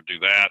this or do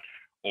that,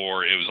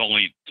 or it's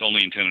only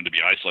intended to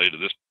be isolated to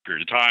this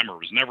period of time, or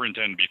it was never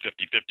intended to be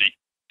 50-50,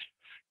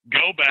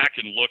 go back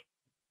and look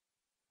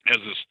as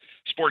this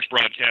sports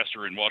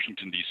broadcaster in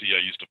Washington, D.C. I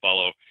used to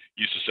follow,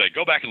 used to say,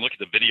 go back and look at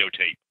the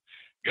videotape.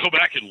 Go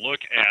back and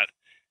look at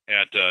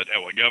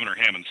what Governor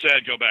Hammond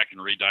said. Go back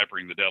and read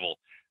Diapering the Devil,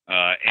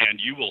 and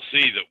you will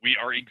see that we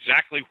are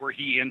exactly where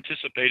he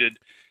anticipated.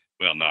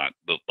 Well, not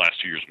the last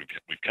 2 years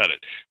we've cut it,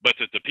 but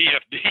that the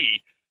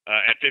PFD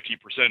at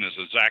 50% is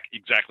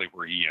exactly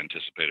where he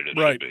anticipated it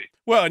right. should be.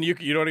 Well, and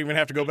you don't even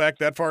have to go back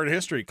that far in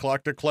history.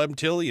 Talk to Clem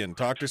Tillian.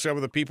 Talk to some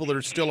of the people that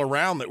are still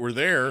around that were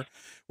there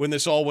when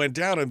this all went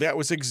down, and that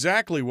was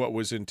exactly what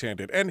was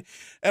intended. And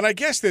I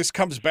guess this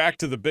comes back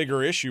to the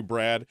bigger issue,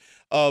 Brad,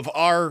 of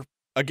our,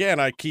 again,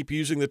 I keep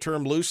using the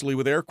term loosely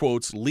with air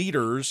quotes,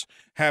 leaders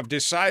have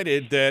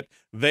decided that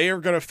they are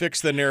going to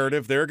fix the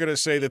narrative. They're going to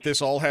say that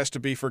this all has to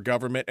be for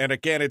government. And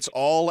again, it's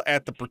all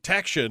at the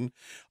protection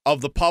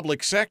of the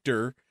public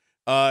sector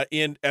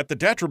at the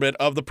detriment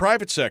of the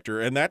private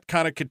sector. And that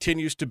kind of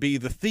continues to be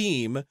the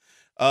theme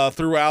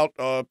throughout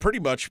pretty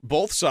much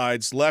both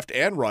sides, left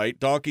and right,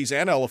 donkeys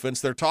and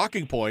elephants. Their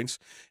talking points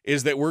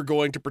is that we're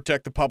going to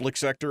protect the public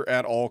sector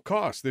at all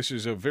costs. This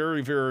is a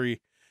very, very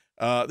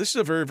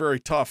very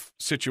tough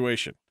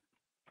situation.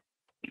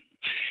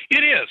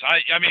 It is.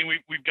 I mean,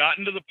 we've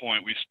gotten to the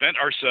point. We've spent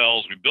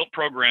ourselves. We've built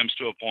programs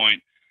to a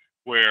point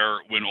where,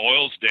 when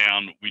oil's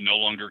down, we no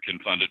longer can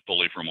fund it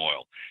fully from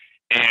oil.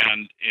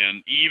 And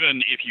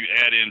even if you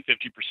add in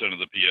 50% of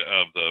the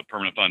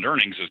permanent fund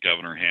earnings, as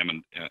Governor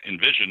Hammond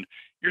envisioned,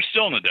 you're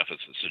still in a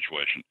deficit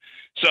situation.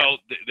 So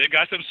they've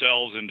got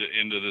themselves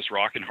into this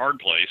rock and hard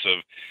place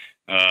of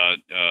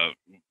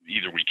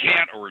either we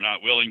can't or we're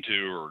not willing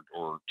to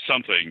or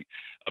something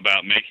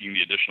about making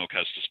the additional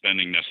cuts to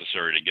spending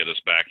necessary to get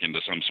us back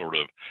into some sort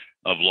of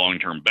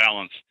long-term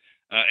balance.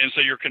 And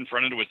so you're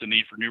confronted with the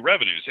need for new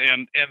revenues.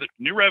 And the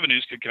new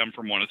revenues could come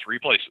from one of three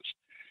places.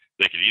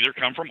 They could either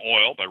come from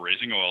oil by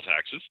raising oil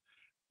taxes,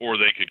 or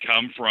they could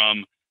come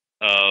from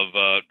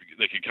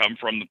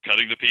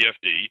cutting the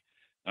PFD,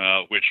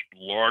 which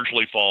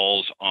largely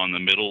falls on the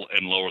middle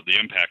and lower. The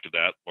impact of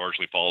that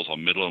largely falls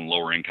on middle and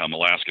lower income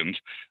Alaskans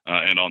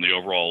and on the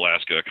overall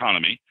Alaska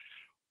economy.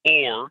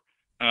 Or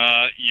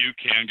you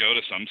can go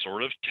to some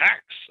sort of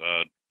tax.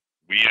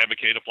 We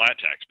advocate a flat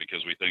tax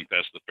because we think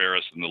that's the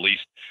fairest and the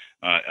least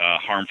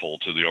harmful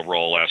to the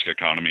overall Alaska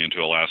economy and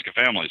to Alaska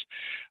families.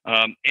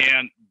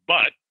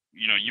 But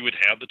you would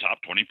have the top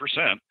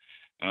 20%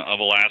 of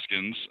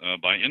Alaskans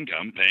by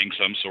income paying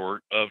some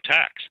sort of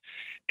tax.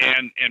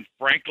 And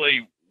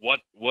frankly, what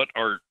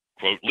our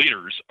quote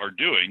leaders are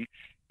doing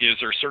is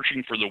they're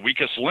searching for the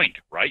weakest link,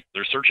 right?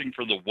 They're searching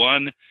for the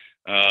one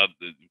of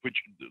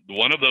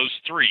those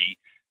three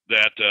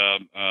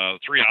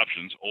three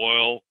options: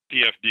 oil,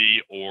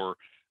 PFD, or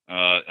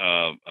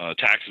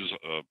taxes,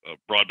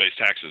 broad-based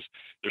taxes.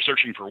 They're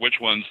searching for which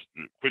one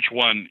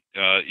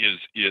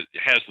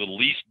has the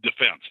least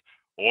defense.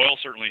 Oil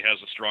certainly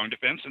has a strong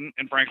defense, and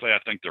frankly, I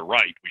think they're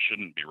right. We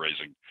shouldn't be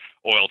raising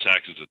oil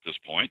taxes at this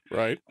point.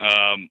 Right.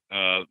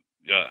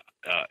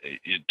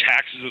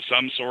 Taxes of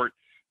some sort,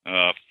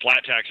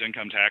 flat tax,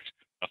 income tax,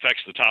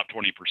 affects the top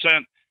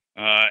 20%.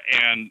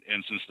 And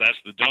since that's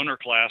the donor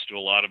class to a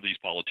lot of these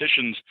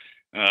politicians,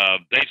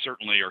 they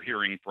certainly are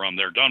hearing from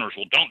their donors,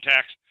 well, don't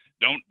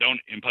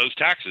impose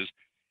taxes.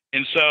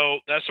 And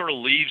so that sort of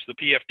leaves the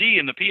PFD,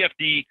 and the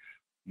PFD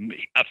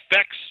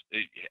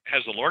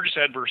has the largest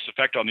adverse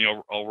effect on the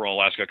overall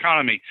Alaska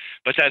economy,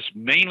 but that's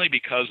mainly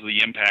because of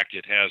the impact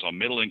it has on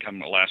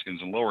middle-income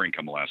Alaskans and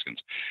lower-income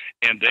Alaskans.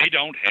 And they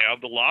don't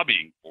have the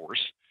lobbying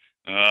force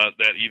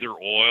that either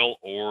oil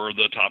or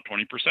the top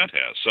 20%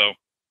 has. So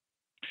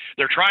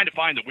they're trying to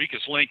find the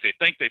weakest link. They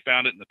think they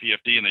found it in the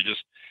PFD, and they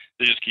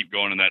just keep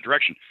going in that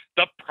direction.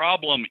 The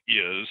problem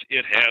is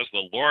it has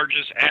the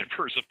largest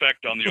adverse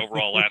effect on the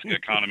overall Alaska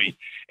economy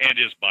and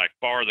is by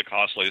far the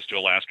costliest to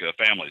Alaska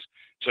families.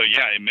 So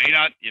yeah, it may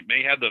not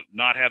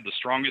have the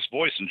strongest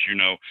voice,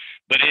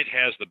 but it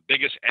has the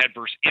biggest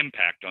adverse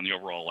impact on the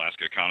overall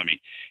Alaska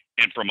economy.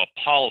 And from a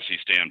policy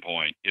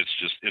standpoint, it's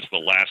the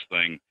last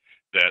thing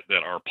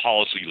that our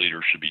policy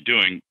leaders should be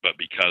doing. But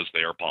because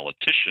they are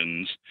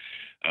politicians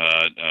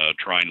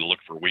trying to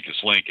look for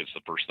weakest link, it's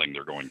the first thing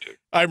they're going to.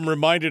 I'm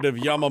reminded of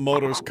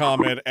Yamamoto's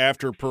comment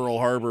after Pearl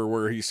Harbor,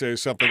 where he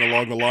says something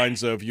along the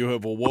lines of, "You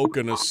have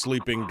awoken a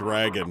sleeping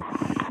dragon."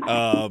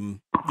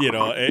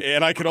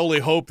 And I can only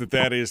hope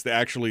that is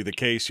actually the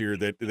case here,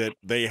 that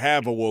they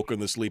have awoken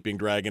the sleeping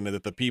dragon, and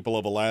that the people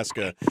of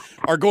Alaska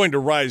are going to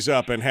rise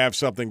up and have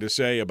something to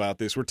say about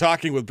this. We're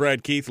talking with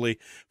Brad Keithley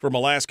from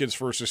Alaskans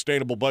for a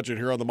Sustainable Budget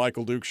here on the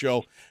Michael Duke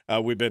Show.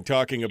 We've been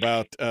talking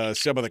about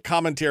some of the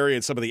commentary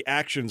and some of the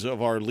actions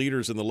of our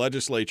leaders in the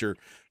legislature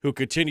who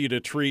continue to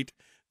treat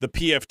the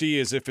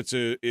PFD as if it's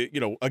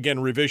again,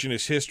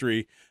 revisionist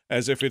history,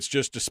 as if it's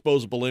just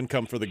disposable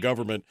income for the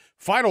government.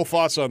 Final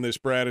thoughts on this,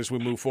 Brad, as we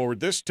move forward.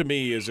 This, to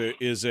me,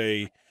 is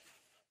a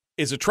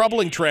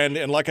troubling trend,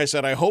 and like I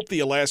said, I hope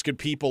the Alaskan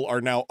people are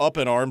now up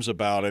in arms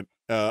about it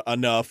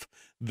enough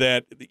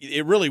that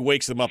it really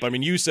wakes them up. I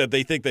mean, you said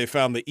they think they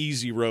found the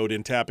easy road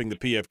in tapping the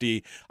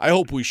PFD. I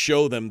hope we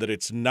show them that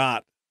it's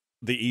not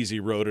the easy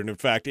road, and in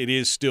fact, it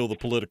is still the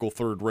political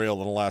third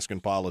rail in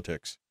Alaskan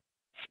politics.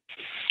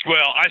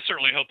 Well, I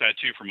certainly hope that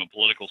too, from a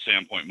political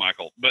standpoint,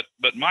 Michael. But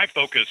my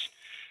focus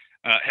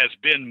has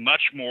been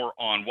much more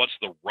on what's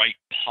the right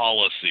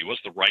policy,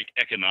 what's the right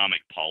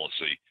economic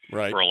policy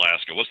for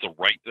Alaska, what's the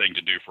right thing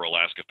to do for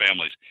Alaska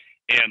families.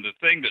 And the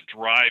thing that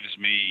drives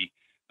me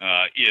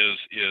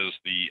is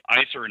the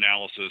ICER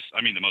analysis.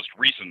 I mean, the most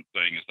recent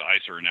thing is the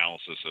ICER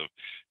analysis of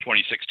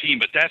 2016,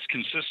 but that's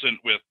consistent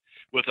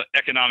with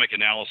economic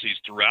analyses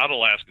throughout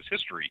Alaska's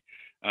history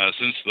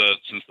since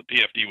the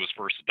PFD was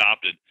first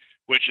adopted,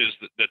 which is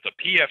that the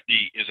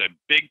PFD is a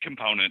big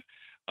component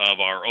of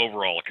our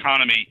overall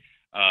economy.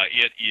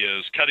 It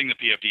is cutting the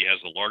PFD has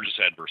the largest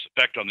adverse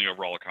effect on the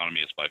overall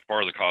economy. It's by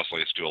far the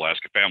costliest to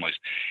Alaska families.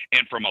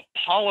 And from a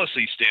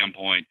policy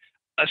standpoint,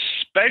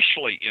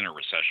 especially in a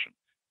recession,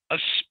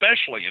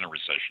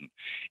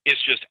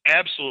 it's just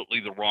absolutely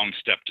the wrong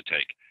step to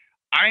take.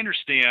 I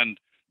understand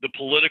the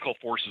political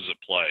forces at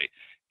play,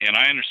 and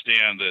I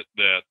understand that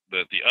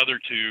the other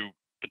two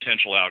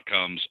potential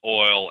outcomes,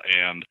 oil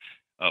and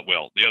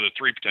the other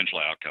three potential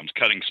outcomes,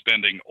 cutting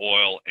spending,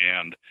 oil,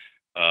 and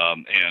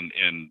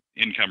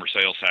income or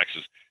sales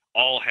taxes,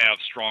 all have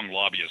strong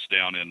lobbyists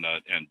down in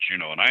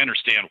Juneau, and I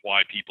understand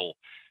why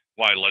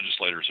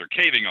legislators are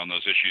caving on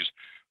those issues.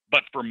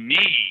 But for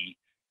me,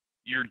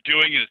 you're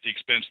doing it at the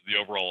expense of the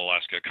overall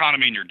Alaska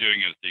economy, and you're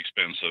doing it at the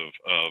expense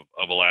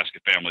of Alaska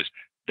families.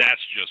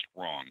 That's just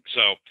wrong.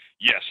 So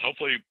yes,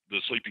 hopefully the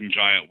sleeping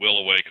giant will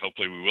awake.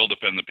 Hopefully we will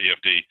defend the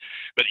PFD.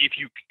 But if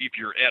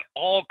you're at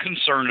all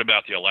concerned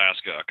about the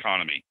Alaska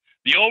economy,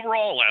 the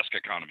overall Alaska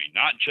economy,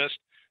 not just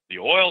the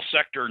oil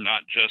sector,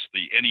 not just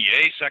the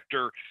NEA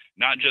sector,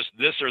 not just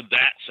this or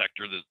that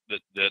sector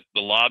that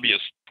the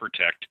lobbyists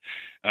protect.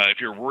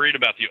 If you're worried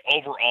about the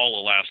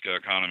overall Alaska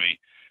economy,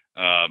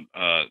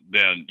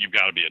 then you've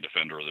got to be a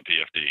defender of the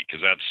PFD,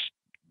 because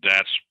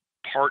that's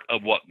part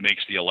of what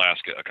makes the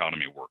Alaska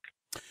economy work.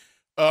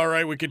 All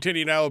right, we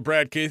continue now with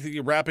Brad Keithley,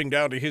 wrapping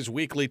down to his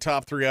weekly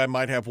top three. I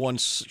might have one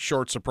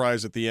short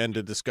surprise at the end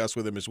to discuss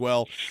with him as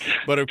well.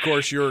 But, of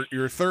course,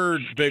 your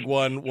third big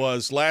one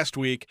was last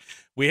week.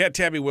 We had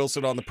Tammie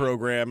Wilson on the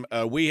program.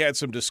 We had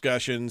some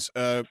discussions.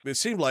 It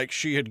seemed like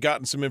she had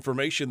gotten some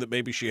information that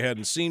maybe she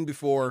hadn't seen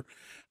before.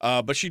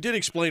 But she did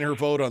explain her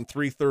vote on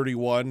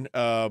 331.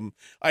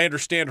 I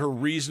understand her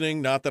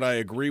reasoning, not that I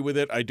agree with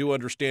it. I do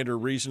understand her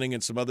reasoning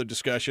and some other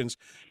discussions.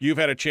 You've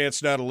had a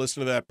chance now to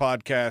listen to that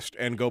podcast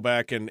and go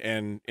back and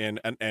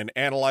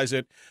analyze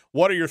it.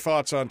 What are your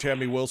thoughts on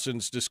Tammie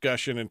Wilson's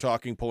discussion and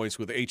talking points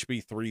with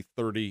HB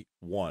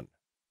 331?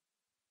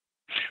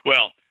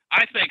 Well,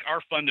 I think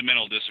our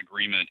fundamental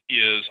disagreement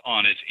is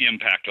on its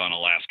impact on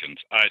Alaskans.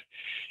 I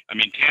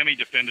mean, Tammie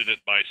defended it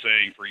by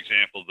saying, for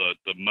example,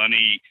 the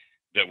money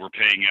that we're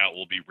paying out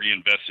will be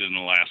reinvested in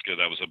Alaska.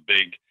 That was a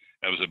big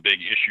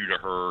issue to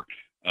her.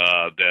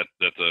 That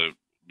the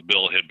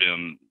bill had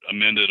been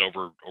amended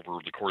over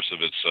the course of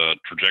its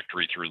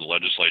trajectory through the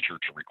legislature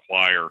to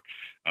require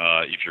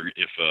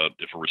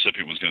if a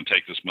recipient was going to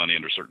take this money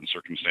under certain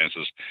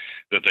circumstances,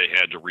 that they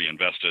had to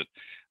reinvest it.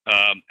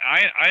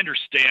 I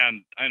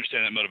understand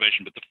that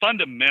motivation, but the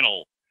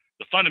fundamental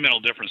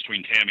difference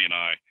between Tammie and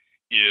I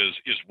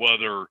is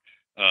whether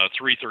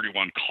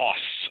 331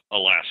 costs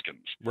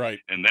Alaskans. Right.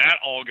 And that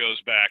all goes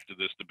back to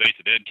this debate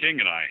that Ed King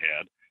and I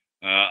had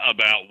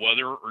about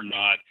whether or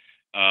not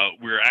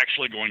we're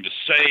actually going to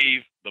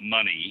save the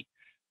money,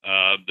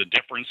 the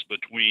difference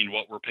between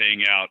what we're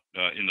paying out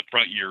in the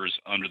front years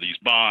under these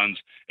bonds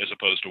as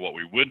opposed to what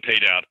we would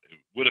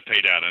have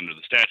paid out under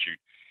the statute,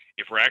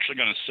 if we're actually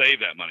going to save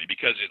that money,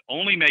 because it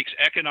only makes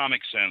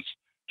economic sense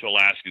to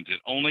Alaskans. It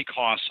only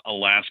costs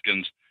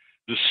Alaskans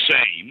the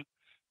same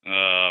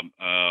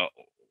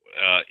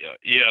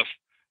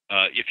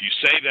if you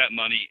save that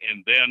money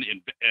and then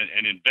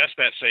invest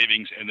that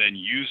savings and then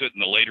use it in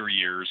the later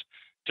years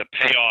to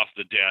pay off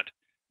the debt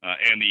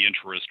and the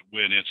interest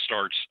when it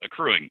starts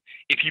accruing.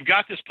 If you've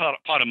got this pot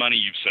of money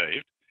you've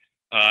saved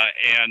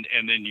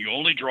and then you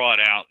only draw it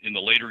out in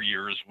the later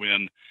years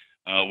when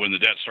the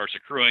debt starts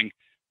accruing,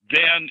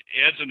 then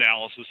Ed's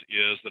analysis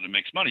is that it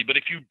makes money. But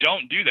if you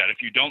don't do that,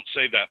 if you don't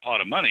save that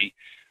pot of money,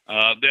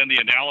 then the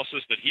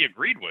analysis that he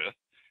agreed with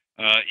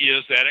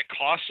is that it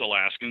costs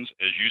Alaskans,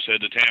 as you said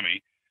to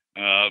Tammie,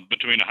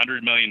 between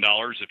 $100 million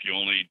if you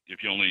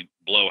only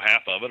blow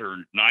half of it, or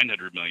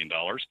 $900 million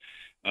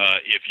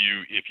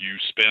if you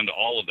spend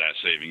all of that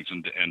savings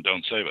and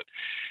don't save it.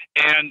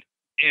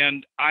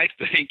 And I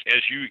think,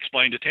 as you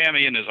explained to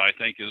Tammie, and as I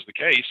think is the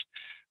case,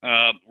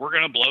 we're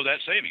going to blow that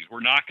savings. We're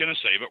not going to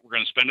save it. We're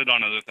going to spend it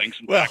on other things.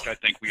 In fact, I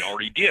think we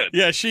already did.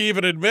 Yeah, she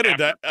even admitted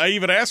that. I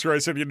even asked her, I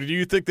said, do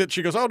you think that?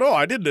 She goes, oh, no,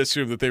 I didn't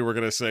assume that they were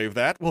going to save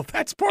that. Well,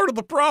 that's part of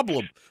the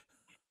problem.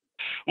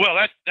 Well,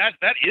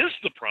 that is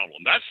the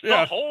problem. That's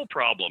the whole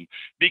problem.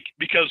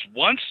 Because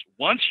once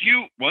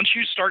you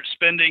start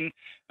spending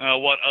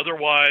what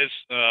otherwise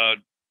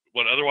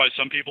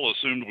some people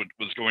assumed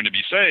was going to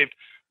be saved,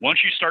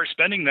 once you start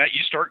spending that,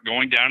 you start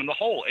going down in the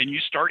hole, and you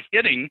start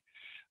hitting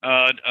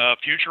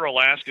future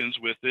Alaskans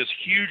with this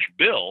huge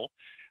bill,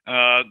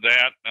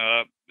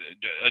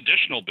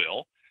 additional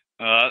bill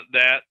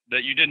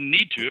that you didn't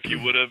need to if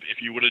you would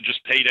have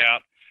just paid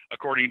out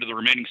according to the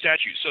remaining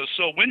statute.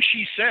 So when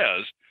she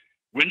says,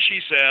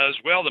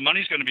 well, the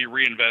money's going to be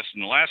reinvested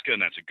in Alaska,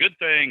 and that's a good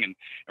thing, and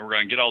we're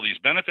going to get all these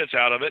benefits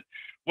out of it.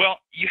 Well,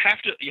 you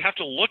have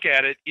to look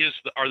at it.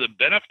 Are the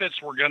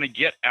benefits we're going to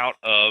get out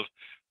of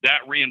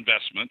that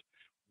reinvestment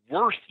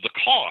worth the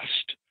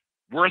cost,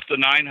 worth the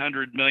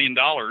 $900 million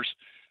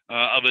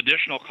of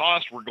additional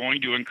cost we're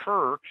going to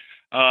incur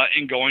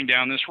in going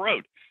down this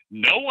road?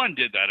 No one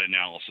did that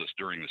analysis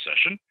during the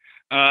session,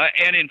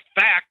 and in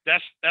fact,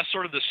 that's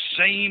sort of the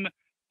same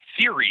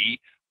theory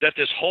that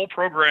this whole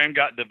program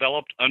got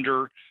developed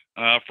under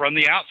from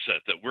the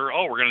outset. That we're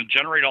going to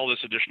generate all this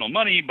additional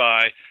money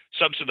by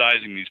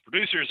subsidizing these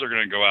producers. They're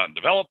going to go out and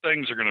develop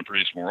things. They're going to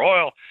produce more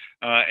oil,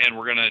 and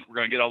we're going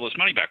to get all this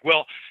money back.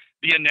 Well,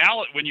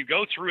 when you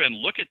go through and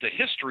look at the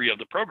history of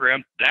the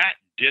program, that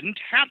didn't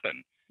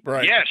happen.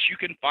 Right. Yes, you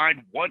can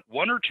find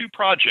one or two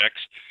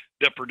projects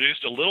that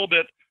produced a little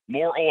bit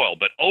more oil,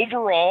 but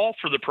overall,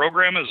 for the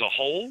program as a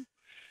whole,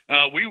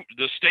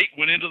 the state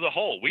went into the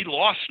hole. We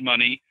lost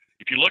money.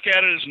 If you look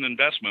at it as an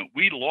investment,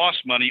 we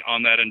lost money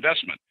on that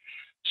investment.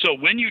 So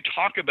when you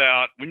talk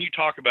about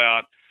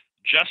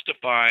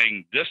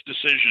justifying this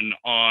decision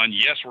on,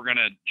 yes, we're going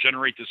to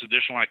generate this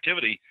additional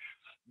activity,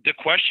 the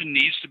question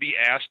needed to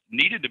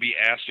be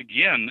asked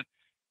again: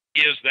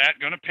 Is that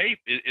going to pay?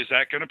 Is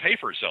that going to pay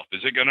for itself?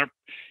 Is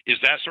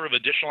that sort of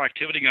additional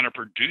activity going to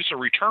produce a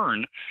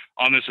return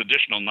on this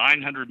additional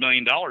 $900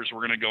 million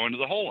we're going to go into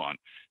the hole on?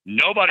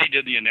 Nobody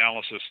did the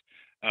analysis,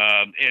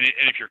 and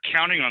if you're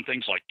counting on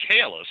things like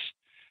Kalis,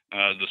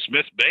 the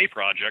Smith Bay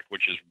project,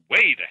 which is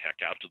way the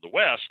heck out to the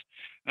west,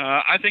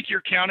 I think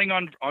you're counting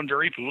on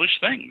very foolish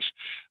things.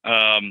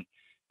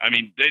 I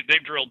mean,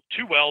 they've drilled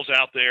 2 wells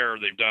out there.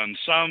 They've done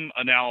some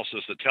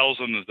analysis that tells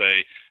them that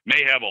they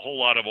may have a whole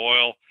lot of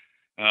oil.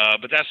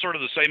 But that's sort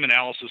of the same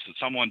analysis that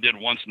someone did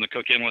once in the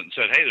Cook Inlet and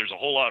said, hey, there's a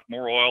whole lot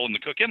more oil in the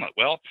Cook Inlet.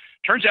 Well,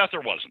 turns out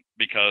there wasn't,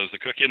 because the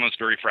Cook Inlet's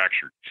very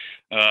fractured.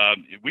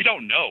 We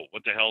don't know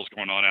what the hell's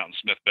going on out in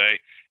Smith Bay.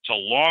 It's a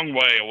long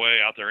way away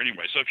out there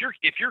anyway. So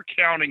if you're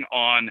counting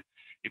on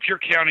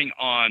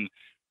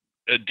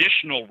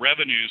additional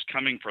revenues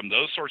coming from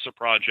those sorts of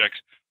projects,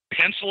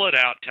 pencil it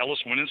out, tell us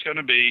when it's going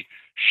to be,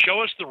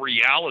 show us the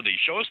reality,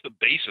 show us the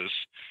basis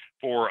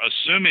for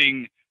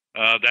assuming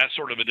that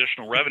sort of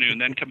additional revenue,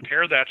 and then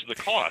compare that to the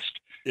cost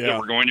that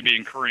we're going to be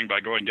incurring by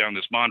going down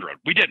this bond road.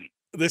 We didn't.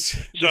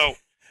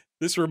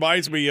 This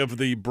reminds me of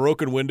the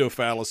broken window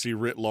fallacy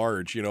writ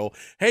large.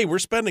 Hey, we're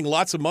spending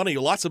lots of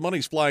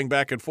money's flying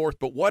back and forth,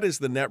 but what is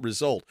the net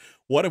result?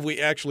 What have we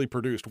actually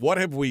produced? What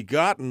have we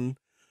gotten?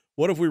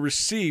 What have we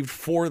received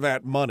for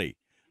that money?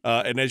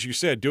 And as you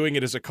said, doing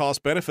it as a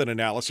cost-benefit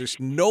analysis,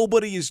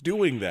 nobody is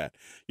doing that.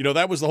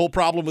 That was the whole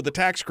problem with the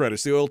tax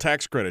credits, the oil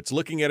tax credits.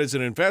 Looking at it as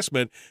an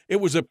investment,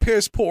 it was a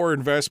piss-poor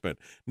investment.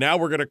 Now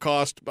we're going to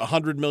cost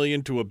 $100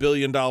 million to $1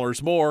 billion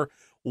more.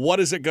 What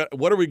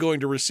are we going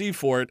to receive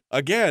for it?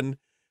 Again,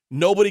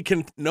 nobody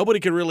can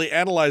really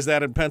analyze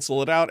that and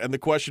pencil it out. And the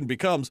question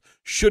becomes,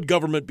 should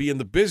government be in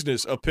the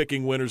business of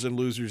picking winners and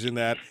losers in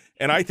that?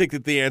 And I think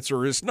that the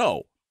answer is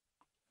no.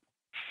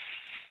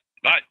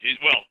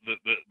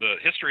 The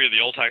history of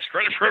the oil tax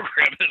credit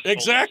program is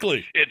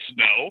exactly it's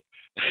no,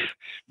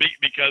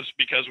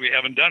 because we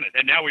haven't done it,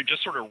 and now we've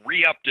just sort of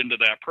re-upped into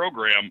that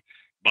program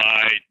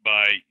by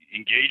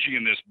engaging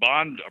in this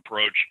bond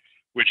approach,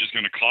 which is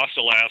going to cost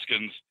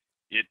Alaskans,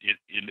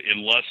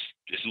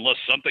 unless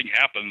something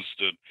happens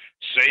to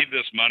save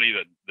this money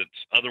that's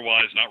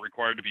otherwise not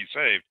required to be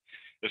saved.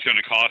 It's going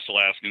to cost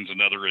Alaskans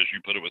another, as you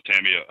put it with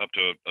Tammie, up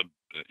to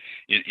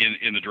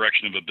in the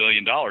direction of $1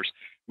 billion.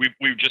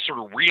 We've just sort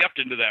of re-upped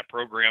into that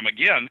program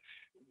again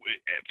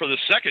for the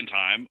second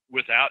time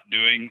without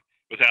doing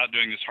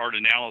this hard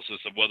analysis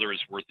of whether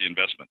it's worth the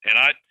investment. And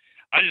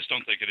I just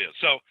don't think it is.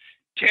 So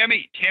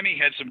Tammie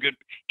had some good.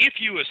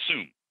 If you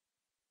assume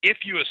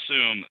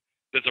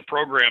that the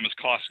program is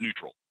cost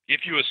neutral,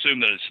 if you assume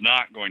that it's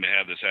not going to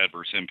have this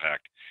adverse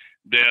impact,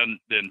 then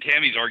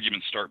Tammie's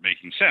arguments start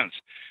making sense.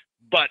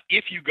 But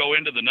if you go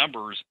into the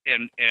numbers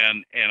and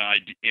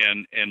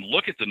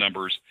look at the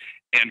numbers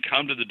and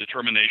come to the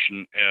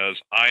determination, as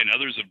I and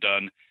others have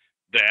done,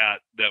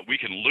 that we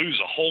can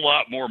lose a whole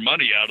lot more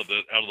money out of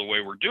the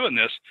way we're doing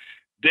this,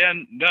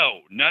 then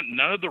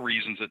none of the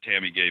reasons that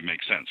Tammie gave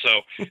make sense.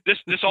 So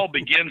this all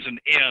begins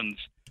and ends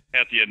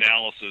at the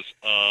analysis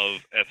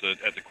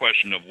at the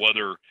question of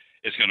whether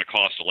it's going to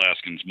cost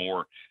Alaskans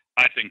more.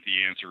 I think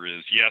the answer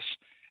is yes,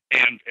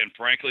 and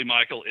frankly,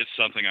 Michael, it's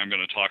something I'm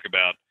going to talk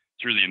about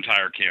through the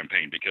entire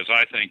campaign, because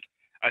I think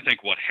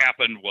what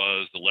happened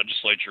was the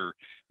legislature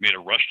made a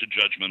rush to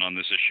judgment on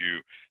this issue.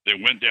 They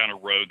went down a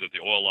road that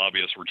the oil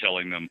lobbyists were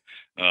telling them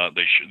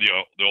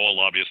the oil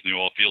lobbyists and the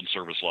oil field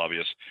service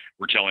lobbyists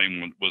were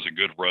telling them was a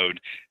good road,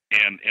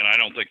 and I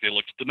don't think they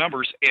looked at the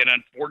numbers. And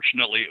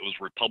unfortunately, it was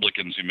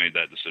Republicans who made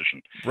that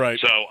decision. Right.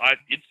 So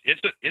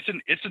it's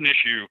an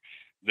issue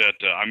that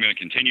I'm going to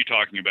continue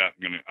talking about.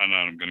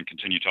 I'm going to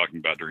continue talking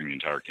about during the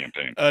entire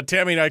campaign.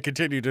 Tammie and I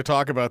continue to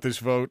talk about this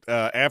vote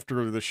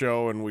after the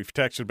show, and we've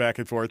texted back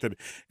and forth.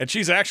 And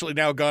she's actually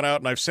now gone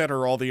out, and I've sent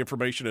her all the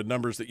information and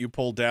numbers that you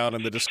pulled down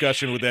and the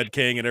discussion with Ed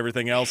King and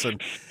everything else.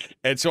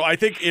 And so I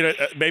think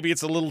maybe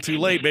it's a little too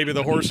late. Maybe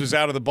the horse is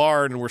out of the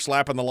barn, and we're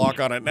slapping the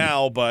lock on it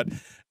now. But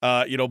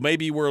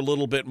maybe we're a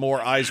little bit more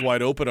eyes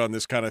wide open on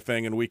this kind of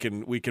thing, and we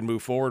can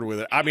move forward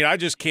with it. I mean, I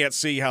just can't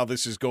see how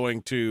this is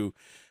going to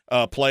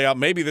play out.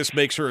 Maybe this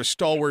makes her a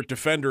stalwart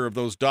defender of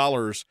those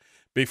dollars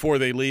before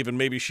they leave, and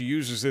maybe she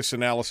uses this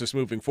analysis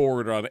moving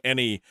forward on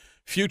any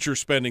future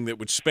spending that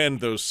would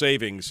spend those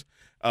savings,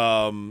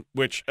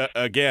 which,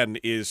 again,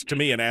 is, to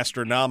me, an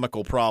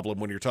astronomical problem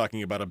when you're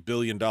talking about $1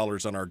 billion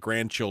on our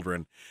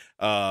grandchildren.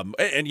 And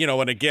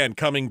again,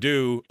 coming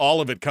due,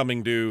 all of it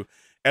coming due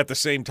at the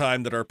same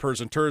time that our PERS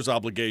and TERS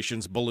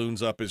obligations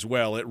balloons up as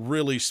well. It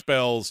really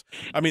spells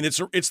 – I mean,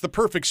 it's the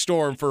perfect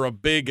storm for a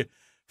big –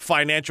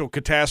 financial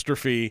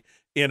catastrophe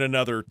in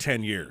another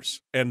 10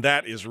 years. And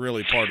that is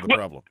really part of the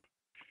problem.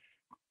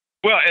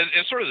 Well, and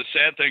sort of the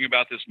sad thing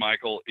about this,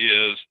 Michael,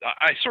 is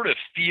I sort of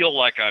feel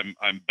like I'm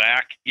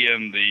back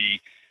in the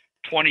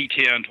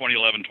 2010,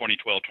 2011,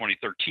 2012,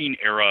 2013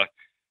 era,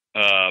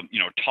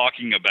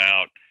 talking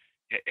about,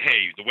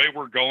 hey, the way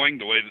we're going,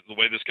 the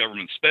way this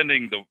government's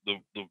spending,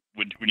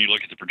 when you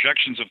look at the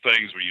projections of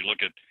things, when you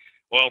look at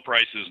oil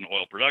prices and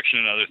oil production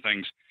and other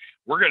things,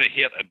 we're going to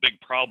hit a big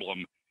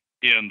problem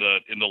in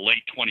the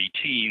late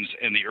 20-teens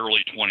and the early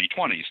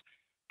 2020s.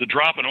 The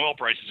drop in oil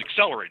prices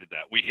accelerated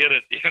that. We hit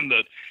it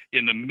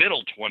in the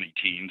middle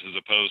 20-teens as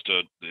opposed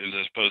to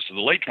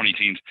the late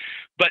 20-teens.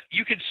 But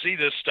you could see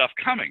this stuff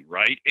coming,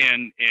 right?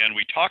 And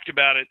we talked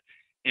about it,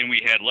 and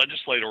we had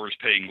legislators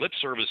paying lip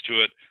service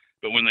to it.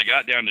 But when they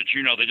got down to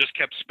June, they just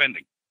kept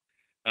spending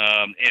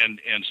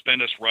and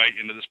spend us right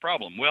into this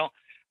problem. Well,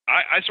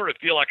 I sort of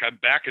feel like I'm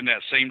back in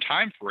that same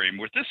time frame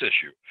with this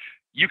issue.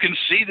 You can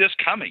see this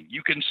coming.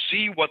 You can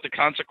see what the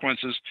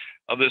consequences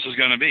of this is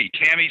going to be.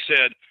 Tammie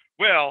said,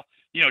 well,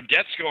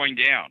 debt's going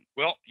down.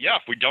 Well, yeah,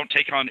 if we don't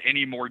take on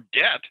any more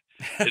debt,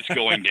 it's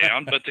going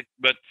down. But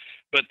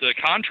the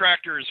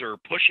contractors are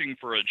pushing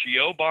for a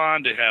GO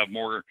bond to have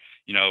more,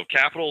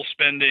 capital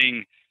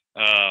spending.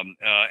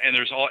 And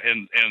there's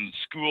and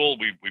school,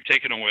 we've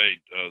taken away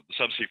the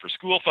subsidy for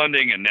school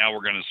funding, and now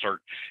we're going to start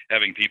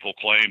having people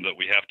claim that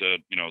we have to,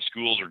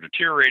 schools are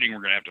deteriorating,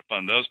 we're going to have to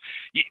fund those.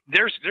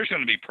 There's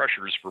going to be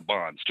pressures for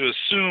bonds. To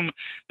assume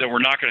that we're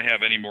not going to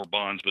have any more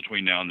bonds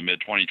between now and the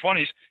mid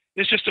 2020s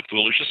is just a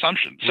foolish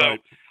assumption. So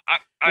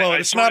right.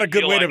 It's not a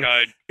good way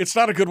it's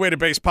not a good way to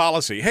base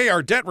policy. Hey,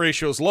 our debt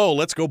ratio is low,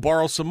 let's go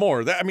borrow some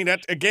more. That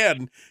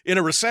again, in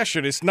a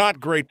recession, it's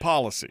not great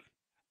policy.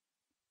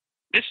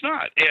 It's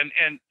not, and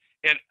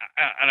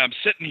I'm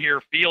sitting here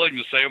feeling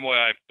the same way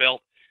I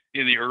felt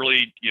in the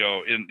early,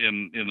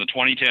 in the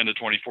 2010 to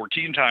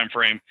 2014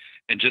 timeframe,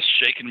 and just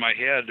shaking my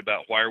head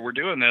about why we're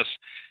doing this.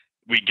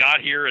 We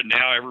got here, and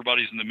now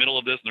everybody's in the middle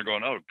of this, and they're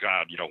going, "Oh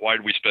God, why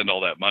did we spend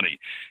all that money?"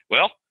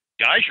 Well,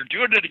 guys, you're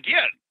doing it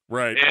again,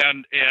 right?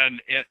 And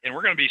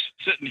we're going to be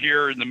sitting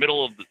here in the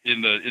middle of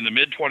in the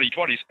mid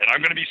 2020s, and I'm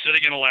going to be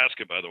sitting in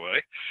Alaska, by the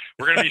way.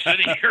 We're going to be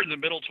sitting here in the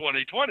middle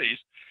 2020s.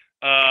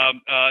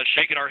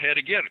 Shaking our head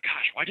again.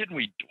 Gosh, why didn't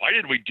we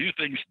do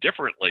things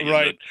differently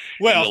right.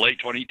 in the late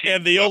 2010s?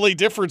 And the only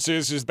difference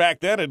is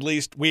back then, at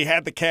least, we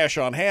had the cash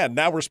on hand.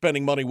 Now we're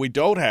spending money we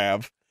don't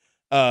have,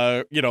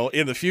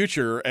 in the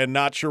future, and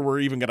not sure we're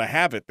even going to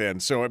have it then.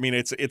 So, I mean,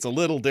 it's a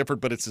little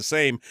different, but it's the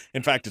same.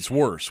 In fact, it's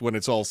worse when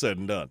it's all said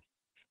and done.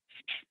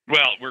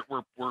 Well,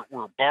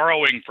 we're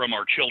borrowing from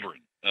our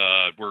children.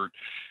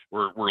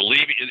 We're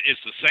leaving.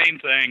 It's the same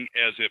thing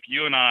as if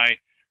you and I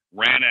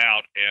ran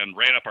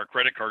up our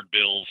credit card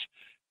bills,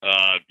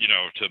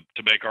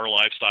 to make our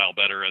lifestyle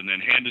better, and then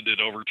handed it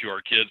over to our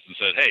kids and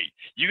said, "Hey,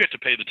 you get to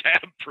pay the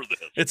tab for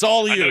this. It's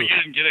all you. I know you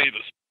didn't get any of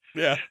this.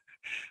 Yeah,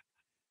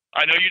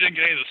 I know you didn't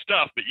get any of the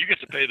stuff, but you get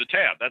to pay the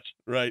tab." That's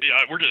right.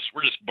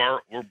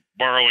 We're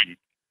borrowing.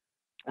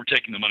 We're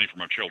taking the money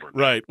from our children.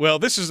 Right. Well,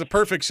 this is the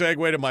perfect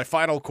segue to my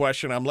final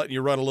question. I'm letting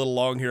you run a little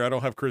long here. I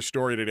don't have Chris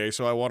Story today,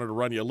 so I wanted to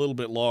run you a little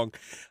bit long.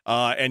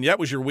 And that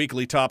was your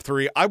weekly top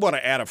three. I want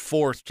to add a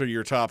fourth to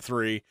your top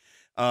three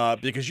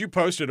because you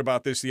posted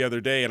about this the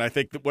other day, and I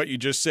think that what you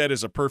just said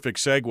is a perfect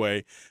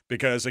segue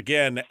because,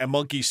 again, a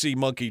monkey see,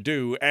 monkey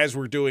do. As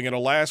we're doing in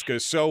Alaska,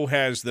 so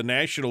has the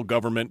national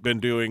government been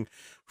doing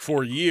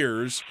for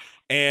years,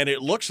 and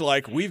it looks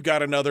like we've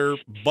got another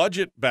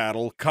budget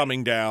battle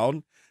coming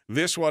down.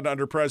 This one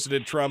under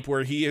President Trump,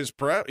 where he's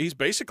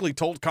basically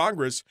told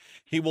Congress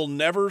he will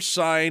never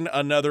sign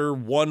another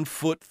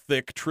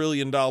 1-foot-thick $1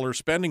 trillion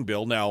spending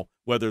bill. Now,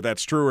 whether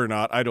that's true or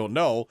not, I don't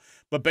know.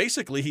 But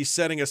basically, he's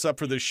setting us up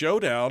for this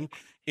showdown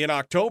in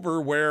October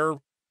where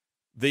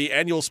the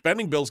annual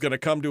spending bill is going to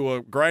come to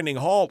a grinding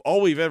halt.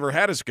 All we've ever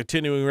had is a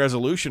continuing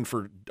resolution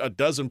for a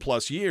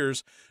dozen-plus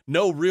years.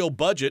 No real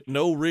budget,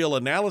 no real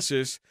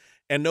analysis,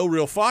 and no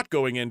real thought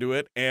going into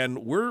it, and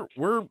we're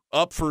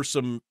up for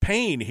some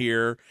pain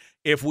here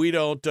if we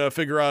don't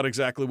figure out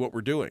exactly what we're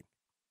doing.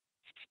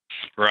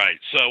 Right.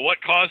 So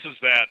what causes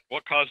that?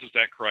 What causes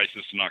that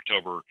crisis in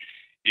October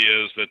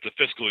is that the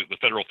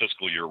federal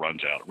fiscal year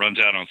runs out. It runs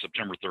out on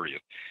September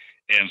 30th,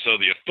 and so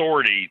the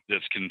authority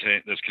that's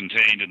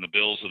contained in the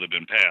bills that have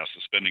been passed,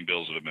 the spending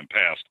bills that have been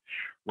passed,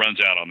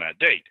 runs out on that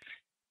date.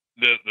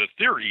 The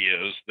theory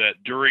is that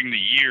during the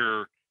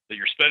year that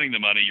you're spending the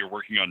money, you're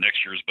working on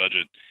next year's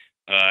budget,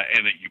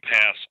 and that you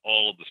pass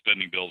all of the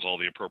spending bills, all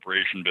the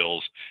appropriation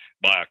bills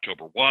by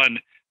October 1.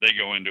 They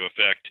go into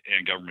effect,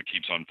 and government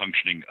keeps on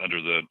functioning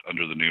under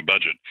the new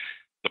budget.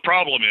 The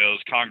problem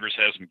is Congress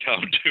hasn't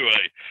come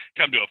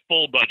to a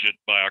full budget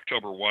by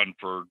October 1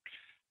 for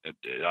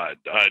I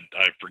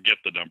forget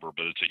the number,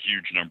 but it's a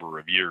huge number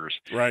of years.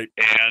 Right.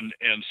 And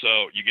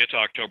so you get to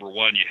October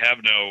 1, you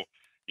have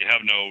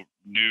no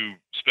new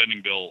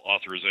spending bill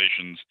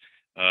authorizations.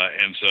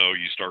 And so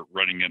you start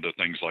running into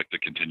things like the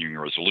continuing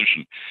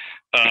resolution.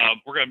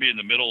 We're going to be in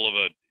the middle of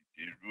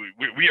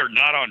we are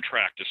not on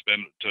track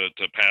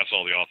to pass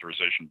all the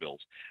authorization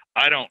bills.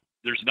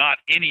 There's not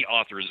any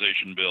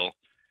authorization bill.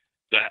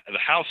 The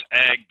House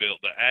Ag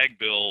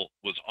bill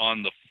was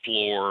on the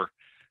floor,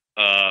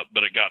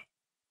 but it got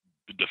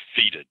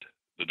defeated.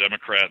 The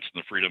Democrats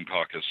and the Freedom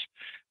Caucus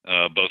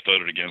both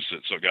voted against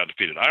it, so it got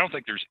defeated. I don't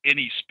think there's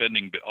any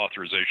spending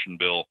authorization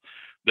bill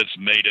that's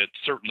made it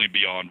certainly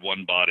beyond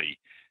one body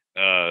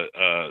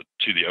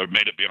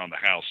made it beyond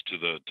the House to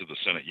the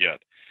Senate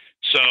yet.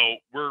 So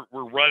we're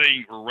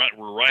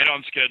right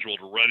on schedule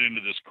to run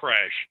into this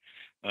crash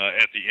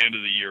at the end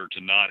of the year to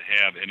not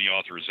have any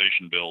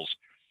authorization bills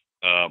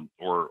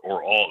or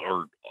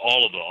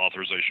all of the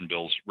authorization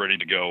bills ready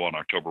to go on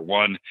October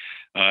 1,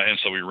 and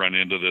so we run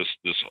into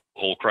this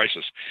whole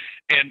crisis,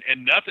 and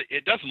nothing.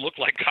 It doesn't look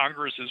like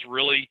Congress is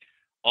really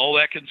all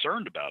that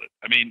concerned about it.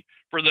 I mean,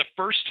 for the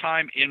first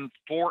time in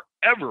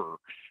forever,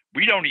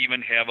 we don't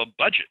even have a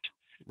budget.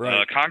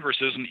 Right. Congress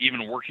isn't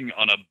even working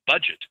on a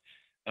budget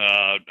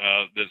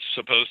that's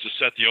supposed to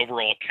set the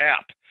overall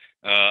cap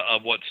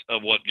of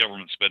what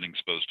government spending is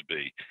supposed to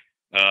be.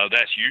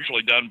 That's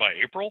usually done by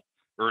April,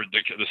 or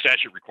the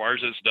statute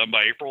requires it's done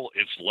by April.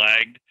 It's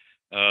lagged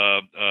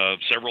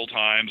several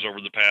times over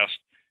the past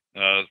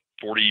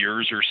 40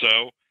 years or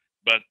so,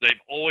 but they've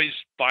always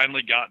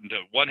finally gotten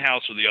to one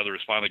house or the other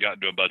has finally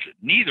gotten to a budget.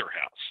 Neither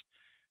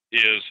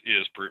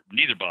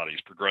body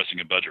is progressing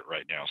a budget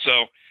right now.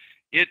 So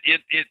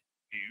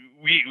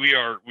we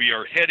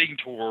are heading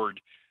toward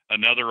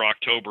another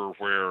October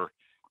where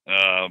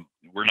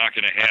we're not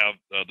going to have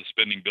the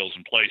spending bills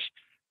in place.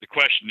 The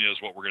question is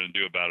what we're going to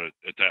do about it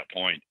at that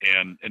point,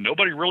 and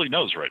nobody really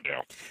knows right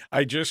now.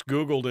 I just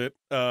Googled it.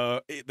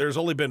 There's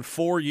only been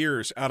 4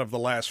 years out of the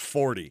last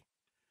 40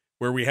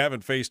 where we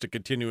haven't faced a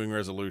continuing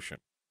resolution.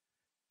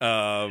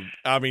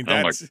 I mean,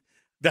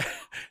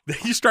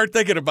 you start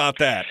thinking about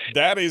that.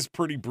 That is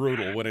pretty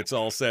brutal when it's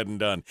all said and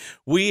done.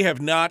 We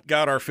have not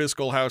got our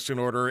fiscal house in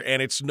order,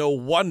 and it's no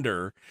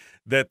wonder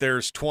that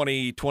there's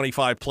 20,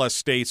 25 plus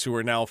states who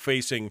are now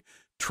facing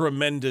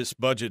tremendous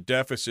budget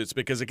deficits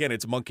because, again,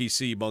 it's monkey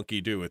see, monkey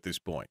do at this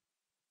point.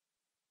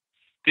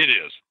 It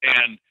is,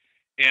 and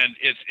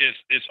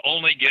it's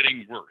only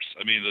getting worse.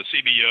 I mean, the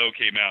CBO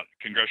came out,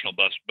 Congressional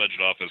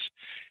Budget Office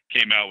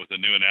came out with a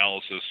new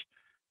analysis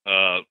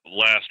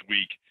last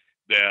week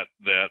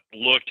that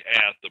looked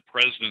at the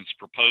president's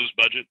proposed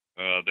budget.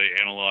 They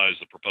analyzed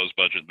the proposed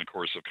budget in the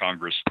course of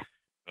Congress,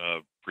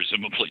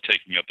 presumably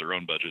taking up their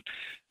own budget.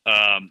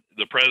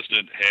 The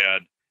president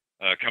had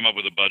come up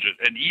with a budget,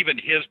 and even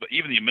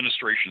the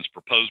administration's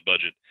proposed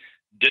budget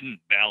didn't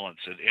balance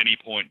at any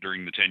point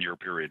during the 10-year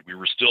period. We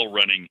were still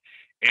running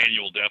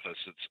annual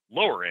deficits,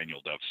 lower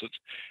annual deficits,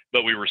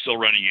 but we were still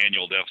running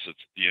annual deficits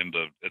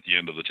at the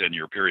end of the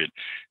 10-year period.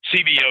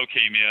 CBO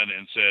came in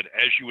and said,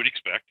 as you would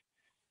expect,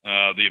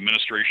 the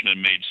administration had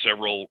made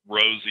several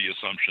rosy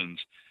assumptions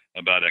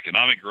about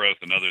economic growth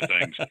and other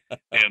things,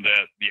 and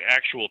that the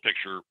actual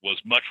picture was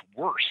much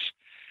worse.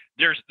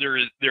 This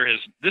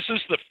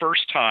is the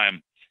first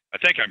time, I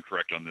think I'm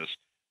correct on this.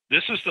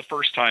 This is the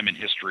first time in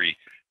history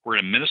where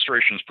an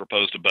administration has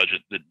proposed a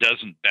budget that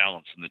doesn't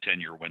balance in the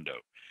 10-year window.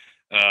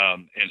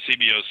 And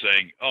CBO is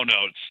saying, "Oh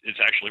no, it's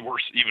actually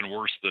worse, even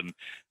worse than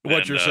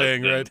what you're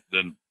saying, right?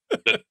 Than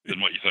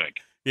what you think."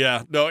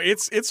 Yeah, no,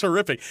 it's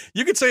horrific.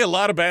 You could say a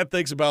lot of bad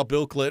things about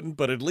Bill Clinton,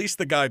 but at least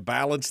the guy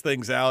balanced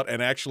things out and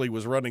actually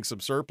was running some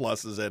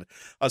surpluses at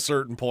a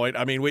certain point.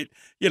 I mean,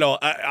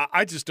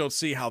 I just don't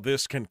see how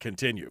this can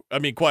continue. I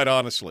mean, quite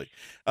honestly,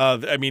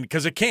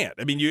 because it can't.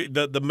 I mean,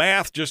 the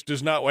math just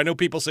does not. I know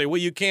people say, well,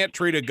 you can't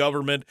treat a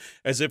government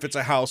as if it's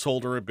a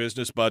household or a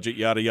business budget,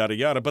 yada, yada,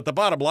 yada. But the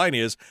bottom line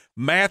is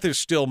math is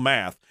still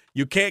math.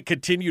 You can't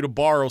continue to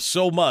borrow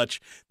so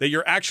much that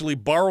you're actually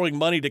borrowing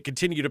money to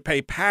continue to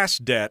pay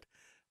past debt,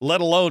 let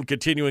alone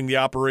continuing the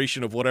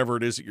operation of whatever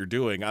it is that you're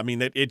doing. I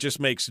mean, it just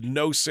makes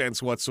no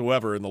sense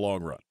whatsoever in the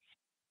long run.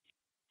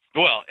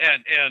 Well,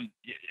 and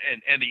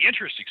the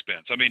interest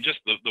expense. I mean, just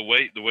the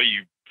way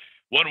you,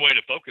 one way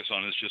to focus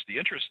on is just the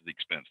interest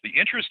expense. The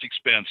interest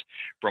expense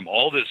from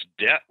all this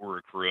debt we're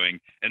accruing,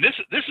 and this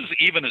is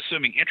even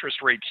assuming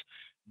interest rates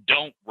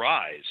don't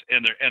rise,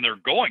 and they're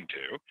going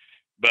to.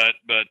 But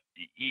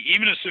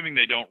even assuming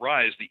they don't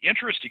rise, the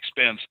interest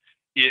expense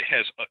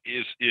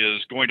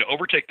is going to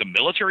overtake the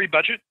military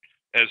budget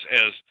as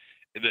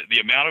the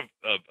amount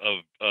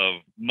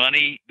of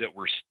money that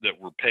we're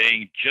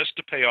paying just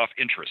to pay off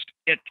interest.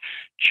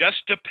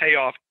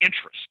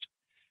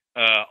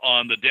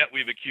 On the debt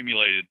we've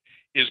accumulated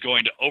is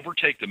going to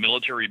overtake the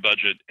military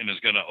budget and is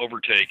going to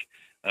overtake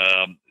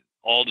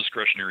all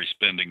discretionary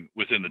spending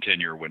within the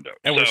 10-year window.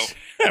 And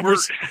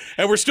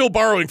we're still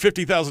borrowing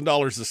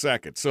 $50,000 a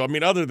second. So I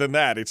mean, other than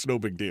that, it's no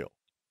big deal.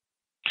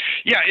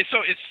 Yeah,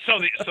 so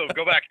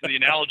go back to the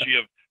analogy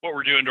of what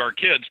we're doing to our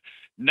kids.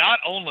 Not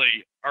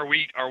only are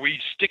we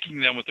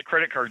sticking them with the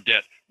credit card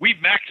debt, we've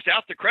maxed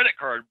out the credit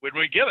card when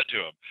we give it to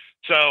them.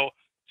 So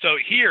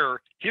here's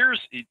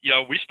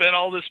we spent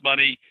all this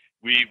money.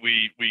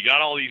 We got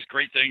all these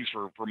great things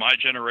for my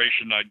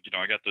generation. I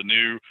got the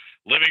new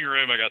living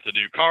room, I got the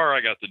new car,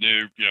 I got the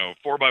new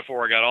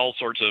 4x4, I got all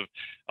sorts of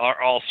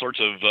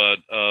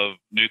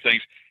new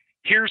things.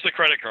 Here's the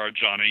credit card,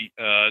 Johnny.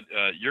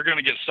 You're going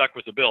to get stuck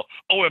with the bill.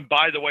 Oh, and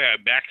by the way, I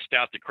maxed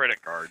out the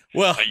credit card.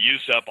 Well, I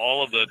used up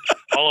all of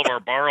our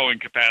borrowing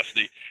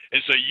capacity,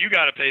 and so you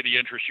got to pay the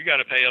interest. You got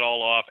to pay it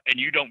all off, and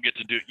you don't get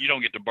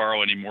to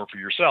borrow any more for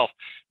yourself,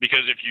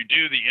 because if you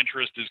do, the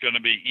interest is going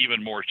to be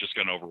even more. It's just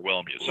going to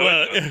overwhelm you. So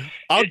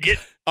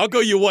I'll go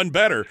you one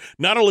better.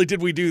 Not only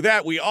did we do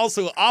that, we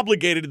also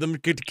obligated them to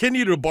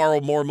continue to borrow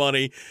more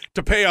money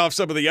to pay off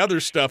some of the other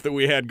stuff that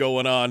we had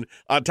going on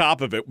top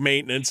of it,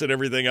 maintenance and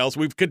everything else.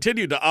 We've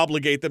continued to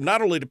obligate them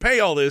not only to pay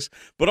all this,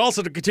 but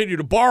also to continue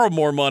to borrow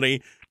more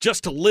money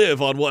just to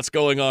live on what's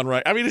going on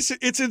right. I mean,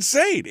 it's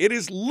insane. It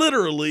is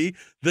literally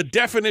the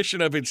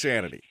definition of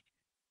insanity.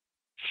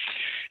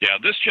 Yeah,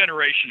 this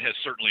generation has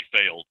certainly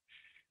failed.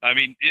 I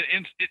mean,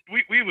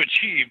 we've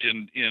achieved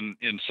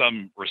in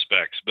some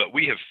respects, but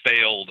we have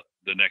failed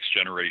the next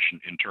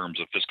generation in terms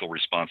of fiscal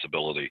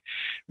responsibility.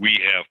 We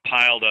have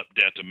piled up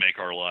debt to make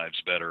our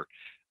lives better,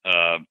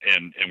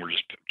 and we're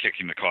just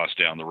kicking the cost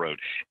down the road.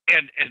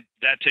 And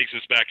that takes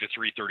us back to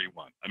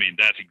 331. I mean,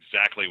 that's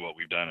exactly what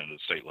we've done at the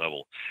state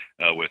level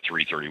with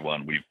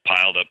 331. We've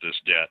piled up this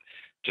debt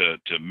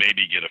to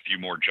maybe get a few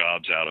more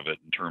jobs out of it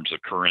in terms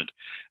of current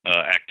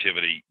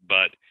activity,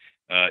 but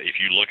if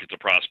you look at the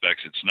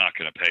prospects, it's not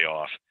going to pay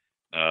off,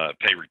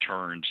 pay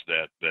returns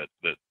that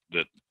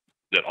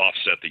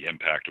offset the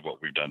impact of what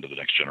we've done to the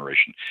next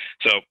generation.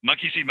 So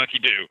monkey see, monkey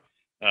do.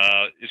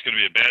 It's going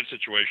to be a bad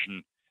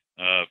situation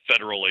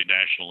federally,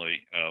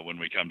 nationally, when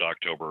we come to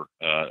October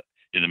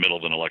in the middle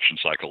of an election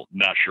cycle.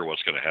 Not sure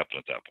what's going to happen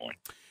at that point.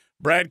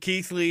 Brad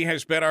Keithley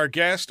has been our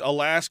guest.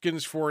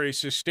 Alaskans for a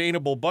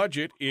Sustainable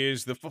Budget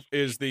is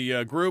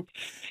the group.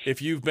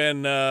 If you've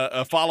been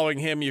following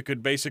him, you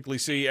could basically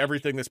see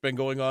everything that's been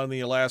going on in the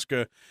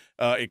Alaska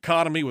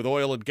economy with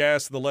oil and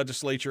gas, the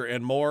legislature,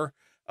 and more.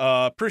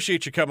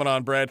 Appreciate you coming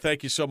on, Brad.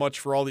 Thank you so much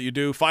for all that you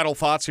do. Final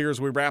thoughts here as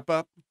we wrap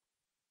up?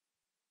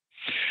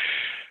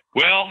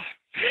 Well,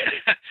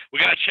 we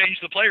got to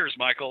change the players,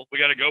 Michael. We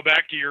got to go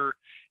back to your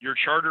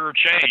charter of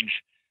change.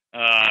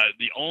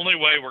 The only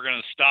way we're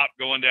going to stop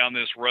going down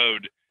this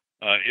road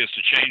is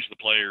to change the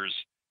players,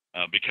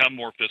 become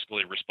more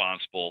fiscally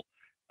responsible,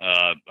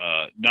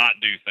 not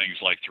do things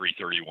like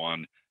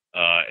 331,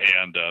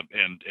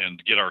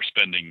 and get our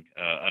spending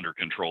under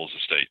control as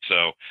a state.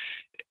 So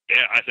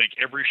I think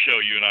every show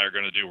you and I are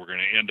going to do, we're going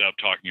to end up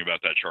talking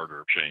about that charter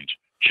of change.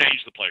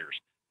 Change the players.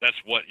 That's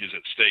what is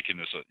at stake in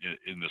this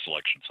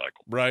election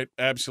cycle. Right,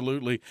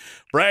 absolutely.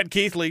 Brad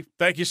Keithley,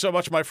 thank you so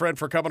much, my friend,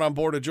 for coming on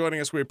board and joining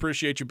us. We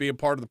appreciate you being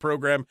part of the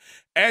program.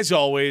 As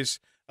always,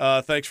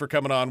 thanks for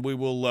coming on. We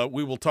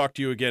will talk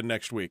to you again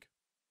next week.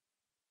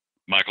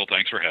 Michael,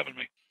 thanks for having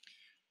me.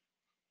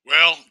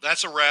 Well,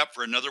 that's a wrap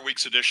for another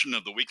week's edition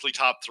of the Weekly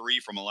Top 3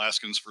 from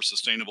Alaskans for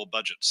Sustainable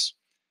Budgets.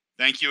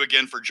 Thank you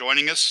again for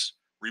joining us.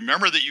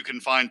 Remember that you can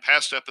find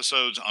past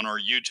episodes on our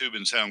YouTube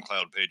and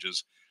SoundCloud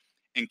pages,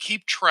 and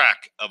keep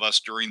track of us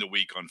during the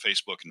week on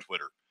Facebook and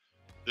Twitter.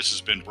 This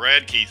has been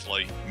Brad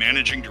Keithley,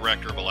 Managing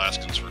Director of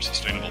Alaskans for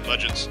Sustainable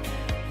Budgets.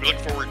 We look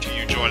forward to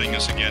you joining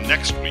us again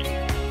next week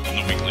on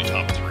the Weekly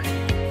Top 3.